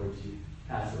before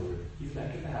Passover, he's back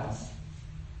at the house.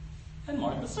 And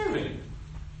Martha's serving.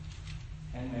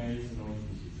 And Mary's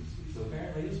anointing Jesus. So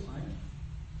apparently it's fine.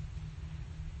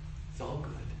 It's all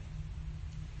good.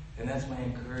 And that's my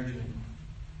encouragement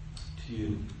to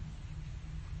you.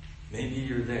 Maybe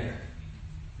you're there.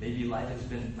 Maybe life has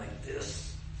been like this.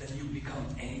 And you become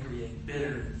angry and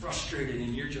bitter and frustrated,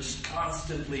 and you're just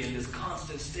constantly in this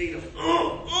constant state of,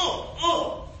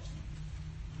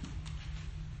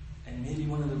 And maybe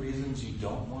one of the reasons you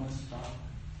don't want to stop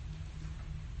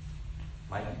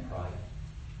might be pride.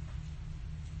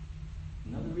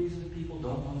 Another reason people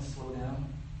don't want to slow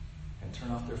down and turn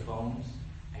off their phones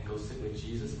and go sit with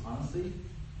Jesus, honestly,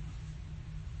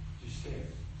 you're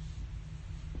scared.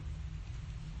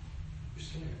 You're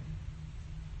scared.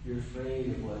 You're afraid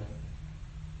of what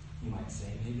you might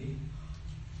say, maybe.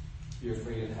 You're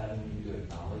afraid of having you to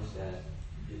acknowledge that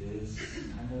it is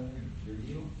kind of your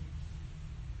deal.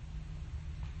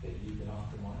 That you've been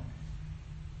off the mark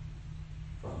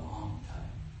for a long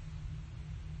time.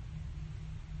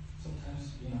 Sometimes,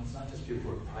 it's not just people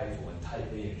who are prideful and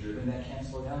tightly and driven that can't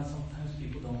slow down. Sometimes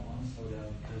people don't want to slow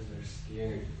down because they're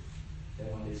scared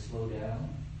that when they slow down,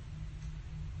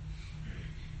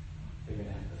 they're going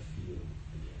to have to feel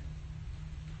again.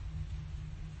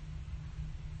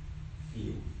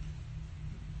 Feel.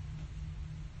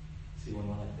 See one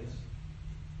more like this?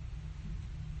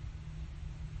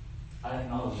 I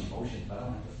acknowledge emotions, but I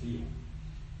don't have to feel.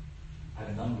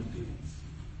 I'm numb with feelings.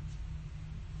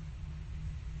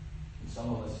 And some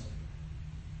of us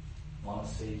want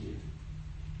to save you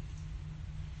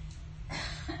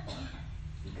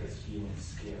because feelings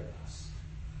scare us.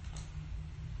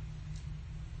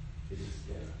 They just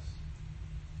scare us.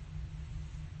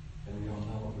 And we don't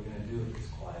know what we're going to do if it's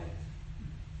quiet.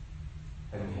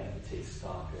 And we have to take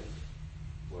stock of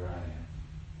where I am,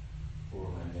 or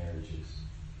where my marriage is,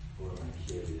 or where my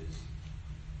kid is,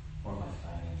 or my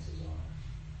finances are,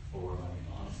 or where my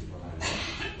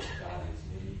relationship with God is.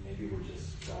 Maybe we're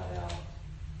just dried out.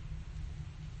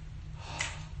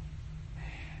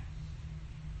 Man,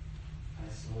 if I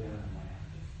slow down, I might have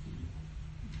to feel.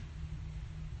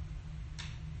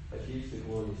 But here's the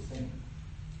glorious thing.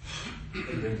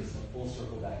 It brings us a full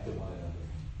circle back to one another.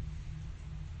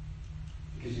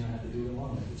 Because you don't have to do it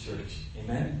alone at the church.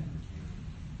 Amen?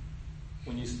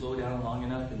 When you slow down long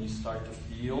enough and you start to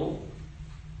feel,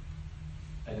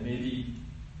 and maybe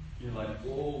you're like,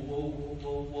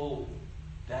 whoa.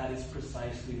 That is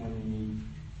precisely when you need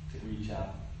to reach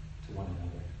out to one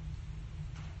another.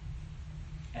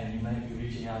 And you might be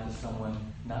reaching out to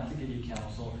someone not to give you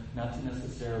counsel, not to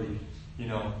necessarily,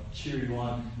 cheer you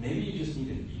on. Maybe you just need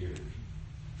an ear.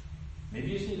 Maybe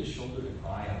you just need a shoulder to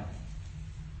cry on.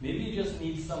 Maybe you just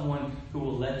need someone who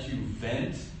will let you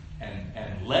vent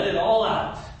and let it all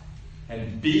out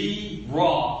and be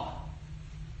raw.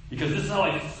 Because this is how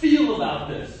I feel about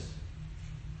this.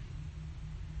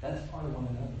 That's part of one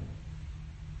another.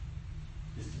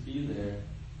 Is to be there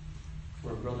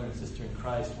for a brother and sister in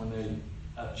Christ when they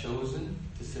have chosen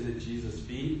to sit at Jesus'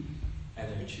 feet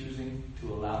and they're choosing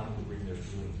to allow him to bring their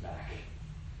feelings back.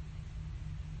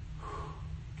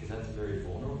 Because that's a very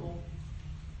vulnerable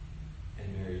and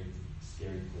very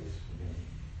scary place for many.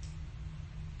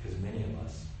 Because many of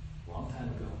us, a long time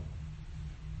ago,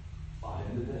 bought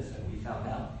into this and we found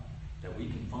out that we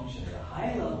can function at a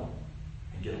high level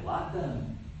and get a lot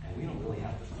done, and we don't really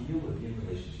have to feel or be in a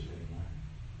relationship anymore.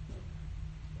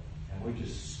 And we're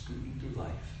just scooting through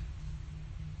life.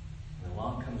 And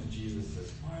along comes Jesus and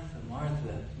says,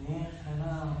 Martha, yeah, I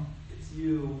know, it's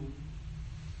you.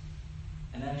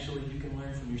 And actually, you can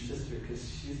learn from your sister because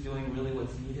she's doing really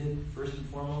what's needed, first and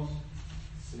foremost,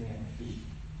 sitting at my feet.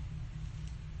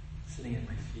 Sitting at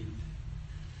my feet.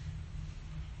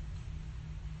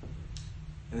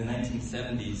 In the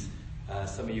 1970s,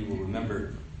 some of you will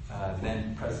remember,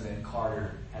 then President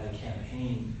Carter had a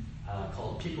campaign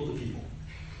called People to People,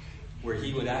 where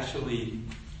he would actually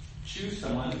choose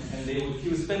someone and he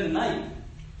would spend the night.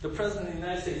 The President of the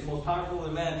United States, the most powerful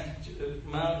man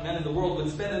in the world, would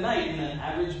spend the night in an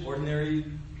average, ordinary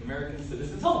American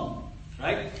citizen's home,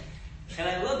 right? And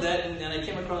I love that, and I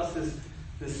came across this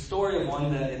story of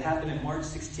one that it happened in March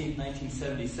 16,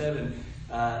 1977,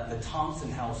 the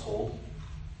Thompson household.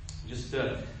 Just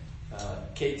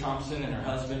Kate Thompson and her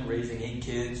husband raising 8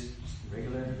 kids,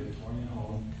 regular Victorian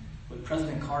home. But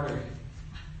President Carter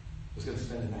was going to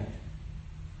spend the night.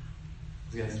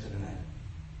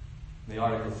 The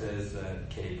article says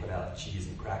Kate put out cheese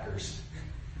and crackers,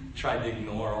 tried to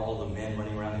ignore all the men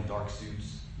running around in dark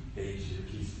suits, beige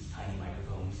earpieces, tiny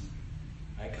microphones,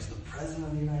 right? Because the President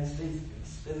of the United States is going to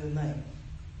spend the night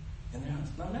in their house.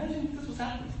 Now imagine if this was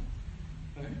happening.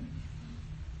 Right?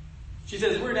 She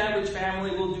says, we're an average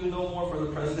family. We'll do no more for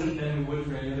the president than we would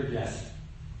for any other guest.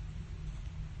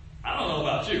 I don't know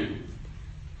about you.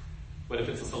 But if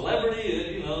it's a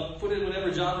celebrity, put it in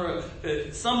whatever genre,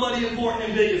 somebody important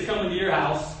and big is coming to your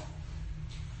house.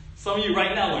 Some of you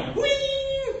right now went,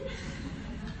 whee!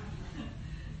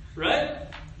 Right?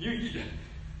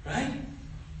 Right?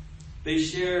 They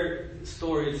share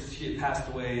stories. She had passed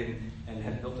away and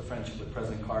had built a friendship with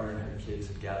President Carter, and her kids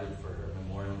had gathered for her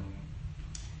memorial.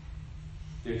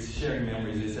 They're sharing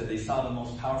memories. They said they saw the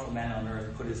most powerful man on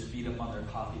earth put his feet up on their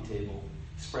coffee table,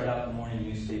 spread out the morning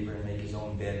newspaper, and make his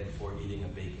own bed before eating a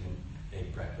bacon and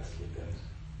egg breakfast with them.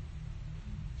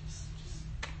 Just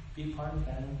be part of the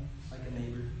family, like a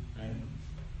neighbor, right?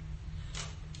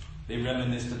 They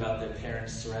reminisced about their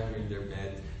parents surrendering their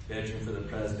bedroom for the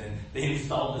president. They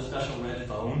installed a special red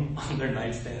phone on their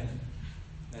nightstand.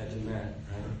 Imagine that,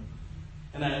 right?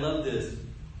 And I love this.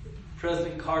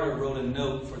 President Carter wrote a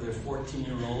note for their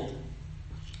 14-year-old,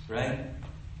 right?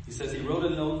 He says he wrote a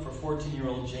note for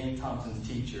 14-year-old Jane Thompson's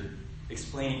teacher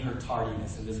explaining her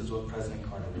tardiness, and this is what President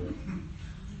Carter wrote.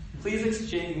 Please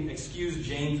excuse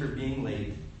Jane for being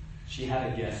late. She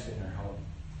had a guest in her home.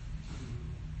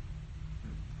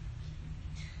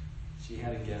 She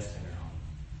had a guest in her home.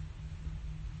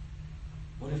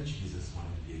 What if Jesus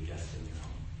wanted to be a guest in your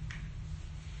home?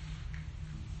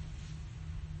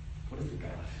 What if the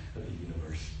God of the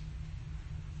universe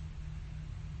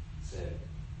said,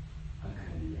 I'm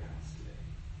coming to your house today?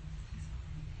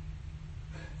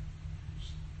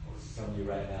 Well, some of you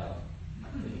right now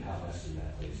think how messy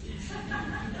that place is. And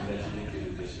that you didn't do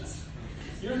the dishes.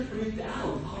 You're freaked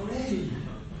out already.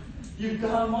 You've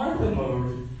gone Martha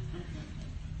mode.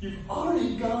 You've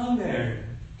already gone there.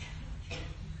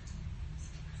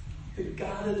 The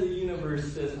God of the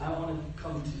universe says, I want to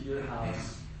come to your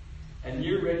house. And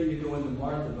you're ready to go into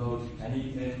Martha mode.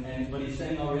 And what he's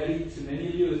saying already to many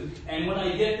of you is, and when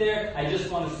I get there, I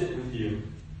just want to sit with you.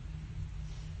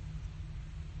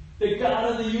 The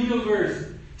God of the universe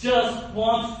just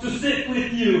wants to sit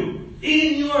with you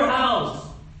in your house.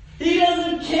 He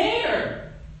doesn't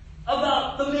care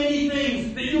about the many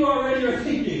things that you already are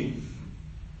thinking.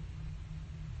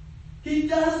 He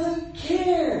doesn't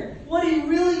care. What he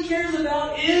really cares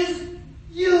about is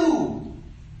you.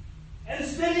 And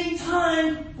spending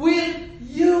time with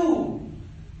you.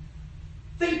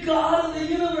 The God of the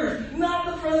universe, not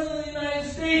the President of the United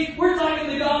States. We're talking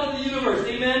the God of the universe.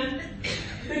 Amen?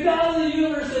 The God of the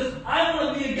universe says, I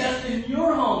want to be a guest in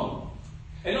your home.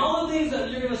 And all the things that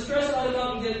you're going to stress out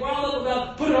about and get wound up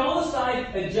about, put it all aside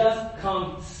and just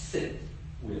come sit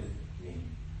with me.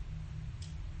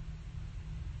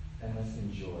 And let's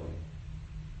enjoy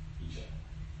each other.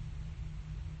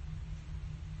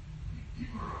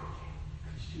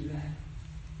 Could you do that?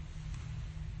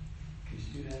 Could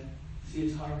you do that? See,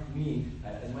 it's hard for me,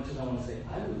 as much as I want to say,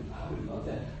 I would love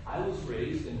that. I was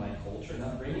raised in my culture and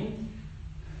upbringing.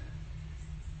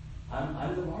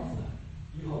 I'm the Martha.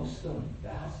 You host them. The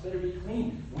house better be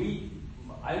clean.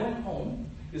 I went home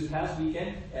this past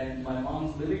weekend, and my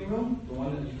mom's living room, the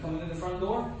one that you come in the front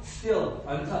door, still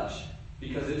untouched.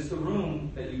 Because it's the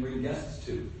room that you bring guests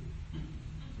to.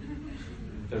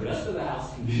 The rest of the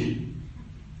house can be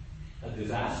a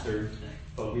disaster,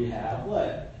 but we have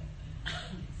what?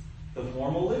 The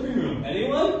formal living room.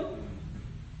 Anyone?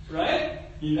 Right?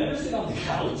 You never sit on the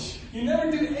couch. You never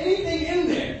do anything in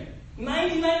there.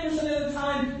 99% of the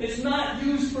time, it's not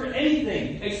used for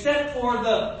anything except for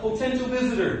the potential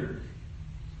visitor.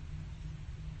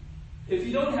 If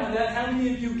you don't have that, how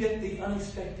many of you get the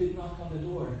unexpected knock on the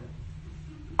door?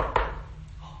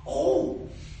 Oh,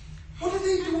 what are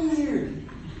they doing here?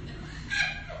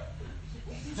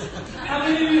 How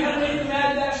many of you have made the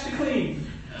mad dash to clean?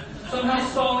 Somehow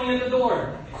stalling at the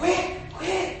door. Quick!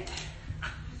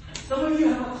 Some of you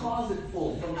have a closet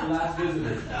full from the last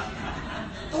visitor.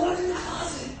 Throw it in the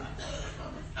closet.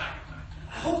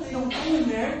 I hope they don't come in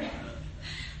there.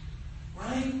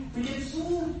 Right? We get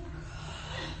so...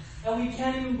 And we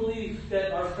can't even believe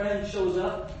that our friend shows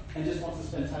up and just wants to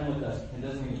spend time with us and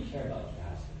doesn't even care about what the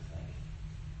house looks like.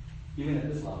 Even at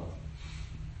this level.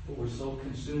 But we're so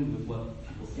consumed with what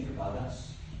people think about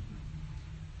us.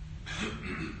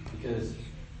 Because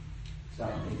it's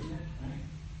not thinking it, right?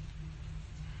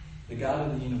 The God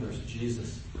of the universe,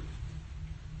 Jesus,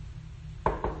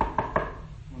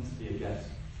 wants to be a guest.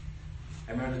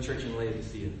 I remember the church in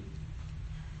Laodicea.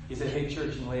 He said, hey,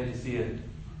 church in Laodicea,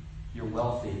 you're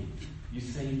wealthy. You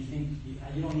say you think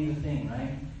you don't need a thing,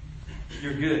 right?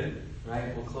 You're good.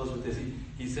 Right? We'll close with this.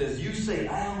 He says, you say,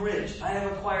 I am rich. I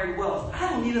have acquired wealth. I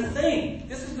don't need a thing.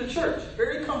 This is the church.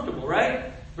 Very comfortable,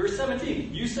 right? Verse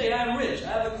 17. You say, I am rich. I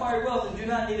have acquired wealth and do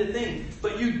not need a thing.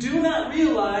 But you do not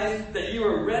realize that you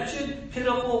are wretched,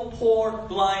 pitiful, poor,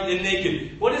 blind, and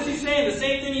naked. What is he saying? The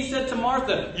same thing he said to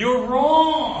Martha. You're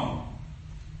wrong.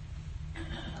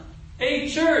 Hey,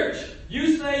 church.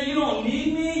 You say you don't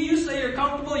need me. You say you're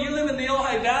comfortable. You live in the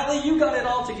Ojai Valley. You got it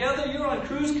all together. You're on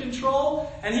cruise control.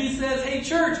 And he says, hey,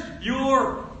 church,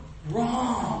 you're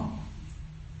wrong.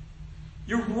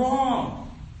 You're wrong.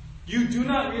 You do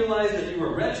not realize that you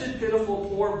are wretched, pitiful,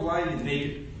 poor, blind, and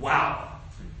naked. Wow.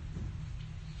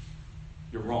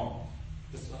 You're wrong.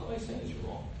 That's not what I'm saying is you're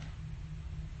wrong.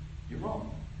 You're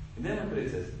wrong. And then look what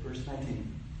it says, verse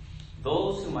 19.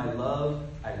 Those whom I love,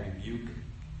 I rebuke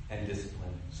and discipline.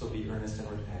 So be earnest and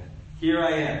repent. Here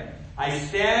I am. I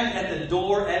stand at the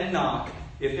door and knock.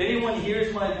 If anyone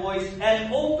hears my voice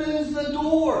and opens the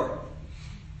door,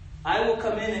 I will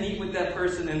come in and eat with that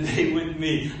person and they with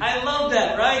me. I love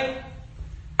that, right?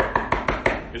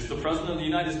 It's the President of the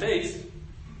United States.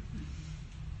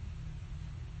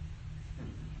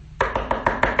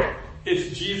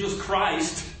 It's Jesus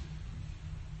Christ.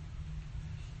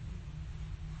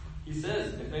 He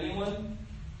says, if anyone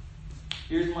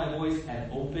hears my voice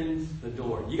and opens the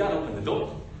door. You got to open the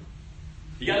door.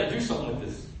 You got to do something with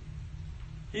this.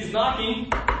 He's knocking.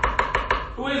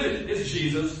 Who is it? It's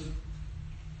Jesus.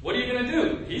 What are you going to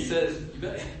do? He says, you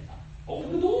got to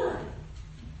open the door.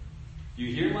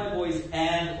 You hear my voice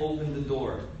and open the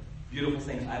door. Beautiful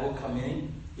thing. I will come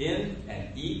in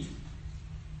and eat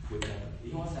with them. He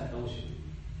wants that fellowship with you.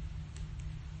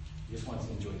 He just wants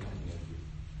to enjoy company with you.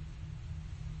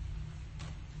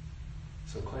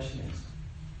 So the question is,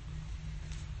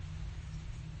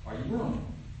 are you willing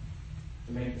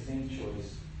to make the same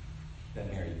choice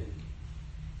that Mary did?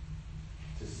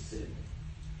 To sit.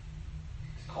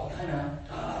 To call time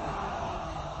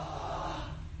out.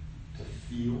 To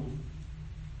feel.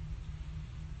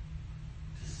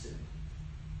 To sit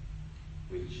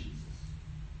with Jesus.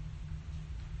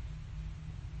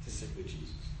 To sit with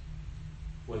Jesus.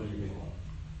 Whether you've been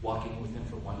walking with him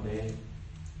for one day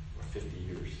or 50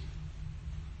 years.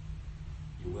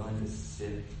 You're willing to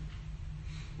sit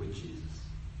with Jesus.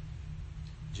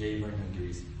 J. Vernon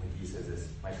McGee, when he says this,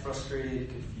 my frustrated,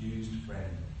 confused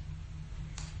friend,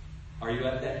 are you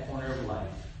at that corner of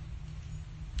life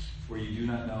where you do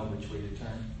not know which way to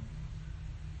turn?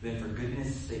 Then for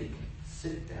goodness sake,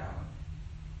 sit down.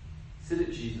 Sit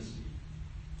at Jesus' feet.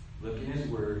 Look in his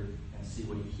word and see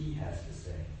what he has to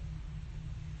say.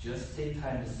 Just take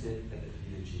time to sit at the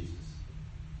feet of Jesus.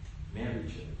 Mary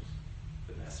chose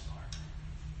the best part.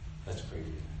 Let's pray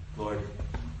together. Lord,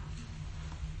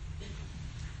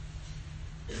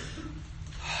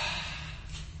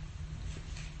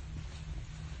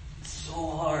 it's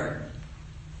so hard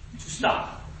to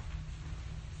stop.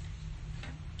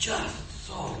 Just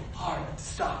so hard to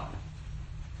stop.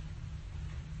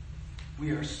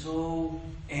 We are so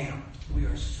amped. We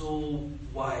are so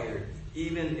wired.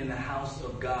 Even in the house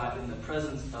of God, in the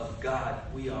presence of God,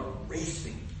 we are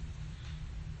racing.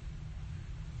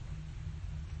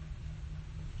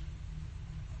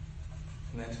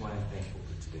 And that's why I'm thankful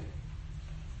for today.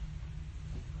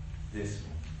 This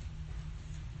one.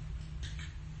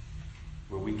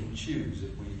 Where we can choose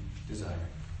if we desire.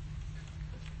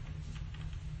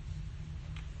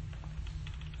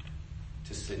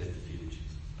 To sit at the feet of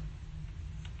Jesus.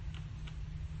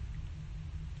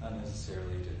 Not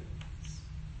necessarily to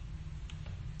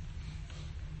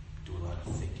do a lot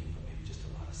of thinking, but maybe just a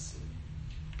lot of sitting.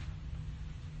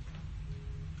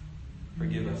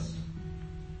 Forgive us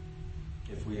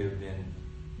if we have been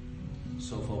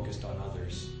so focused on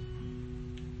others,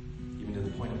 even to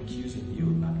the point of accusing you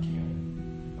of not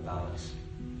caring about us.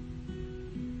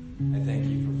 I thank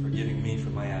you for forgiving me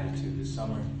for my attitude this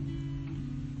summer.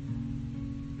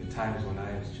 The times when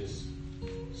I was just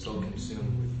so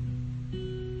consumed with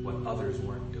what others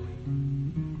weren't doing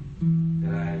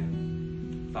that I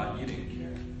thought you didn't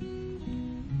care.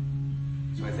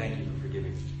 So I thank you for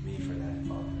forgiving me for that,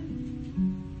 Father.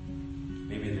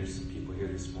 Maybe there's some people here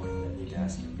this morning that need to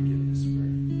ask your forgiveness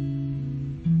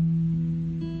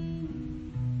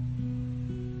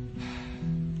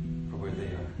for where they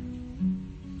are.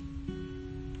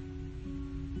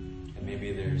 And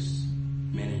maybe there's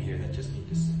many here that just need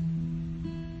to sit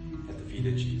at the feet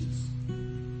of Jesus.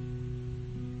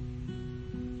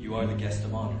 You are the guest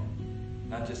of honor,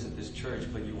 not just at this church,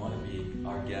 but you want to be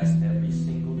our guest every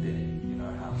single day in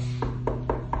our house.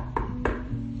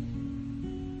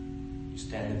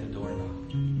 Stand at the door and knock.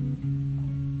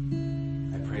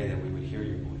 I pray that we would hear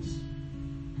your voice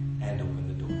and open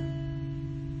the door.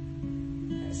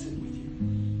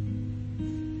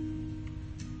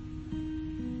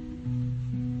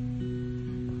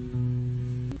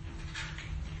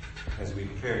 as we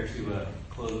prepare to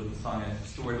close with the song,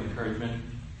 just a word of encouragement.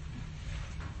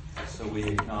 So we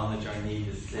acknowledge our need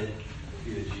to sit at the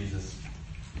feet of Jesus.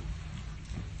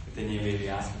 But then you may be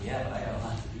asking, yeah, but I got a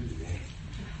lot to do today.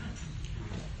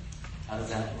 How does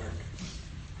that work?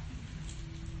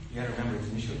 You got to remember, it's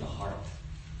an issue of the heart.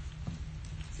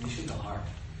 It's an issue of the heart.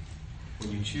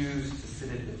 When you choose to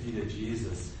sit at the feet of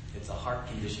Jesus, it's a heart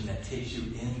condition that takes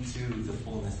you into the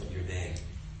fullness of your day.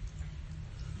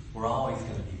 We're always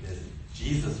going to be busy.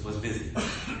 Jesus was busy.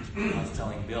 I was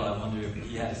telling Bill, I wonder if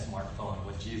he had a smartphone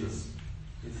with Jesus.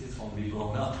 His phone would be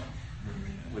blown up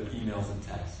with emails and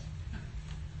texts.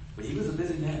 But he was a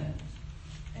busy man.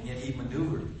 And yet he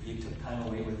maneuvered. He took time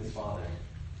away with his Father.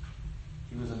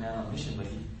 He was a man on mission, but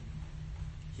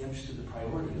he understood the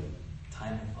priority of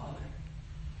time with Father.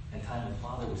 And time with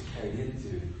Father was carried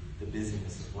into the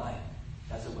busyness of life.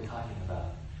 That's what we're talking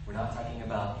about. We're not talking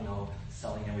about,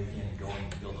 selling everything and going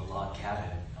to build a log cabin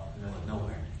out in the middle of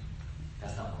nowhere.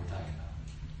 That's not what we're talking about.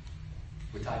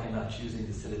 We're talking about choosing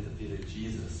to sit at the feet of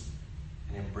Jesus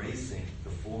and embracing the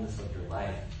fullness of your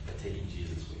life, but taking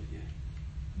Jesus with you.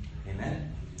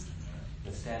 Amen?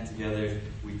 Let's stand together.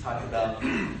 We talked about,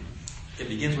 it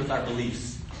begins with our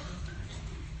beliefs.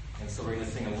 And so we're going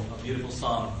to sing a beautiful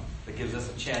song that gives us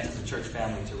a chance as a church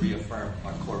family to reaffirm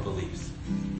our core beliefs.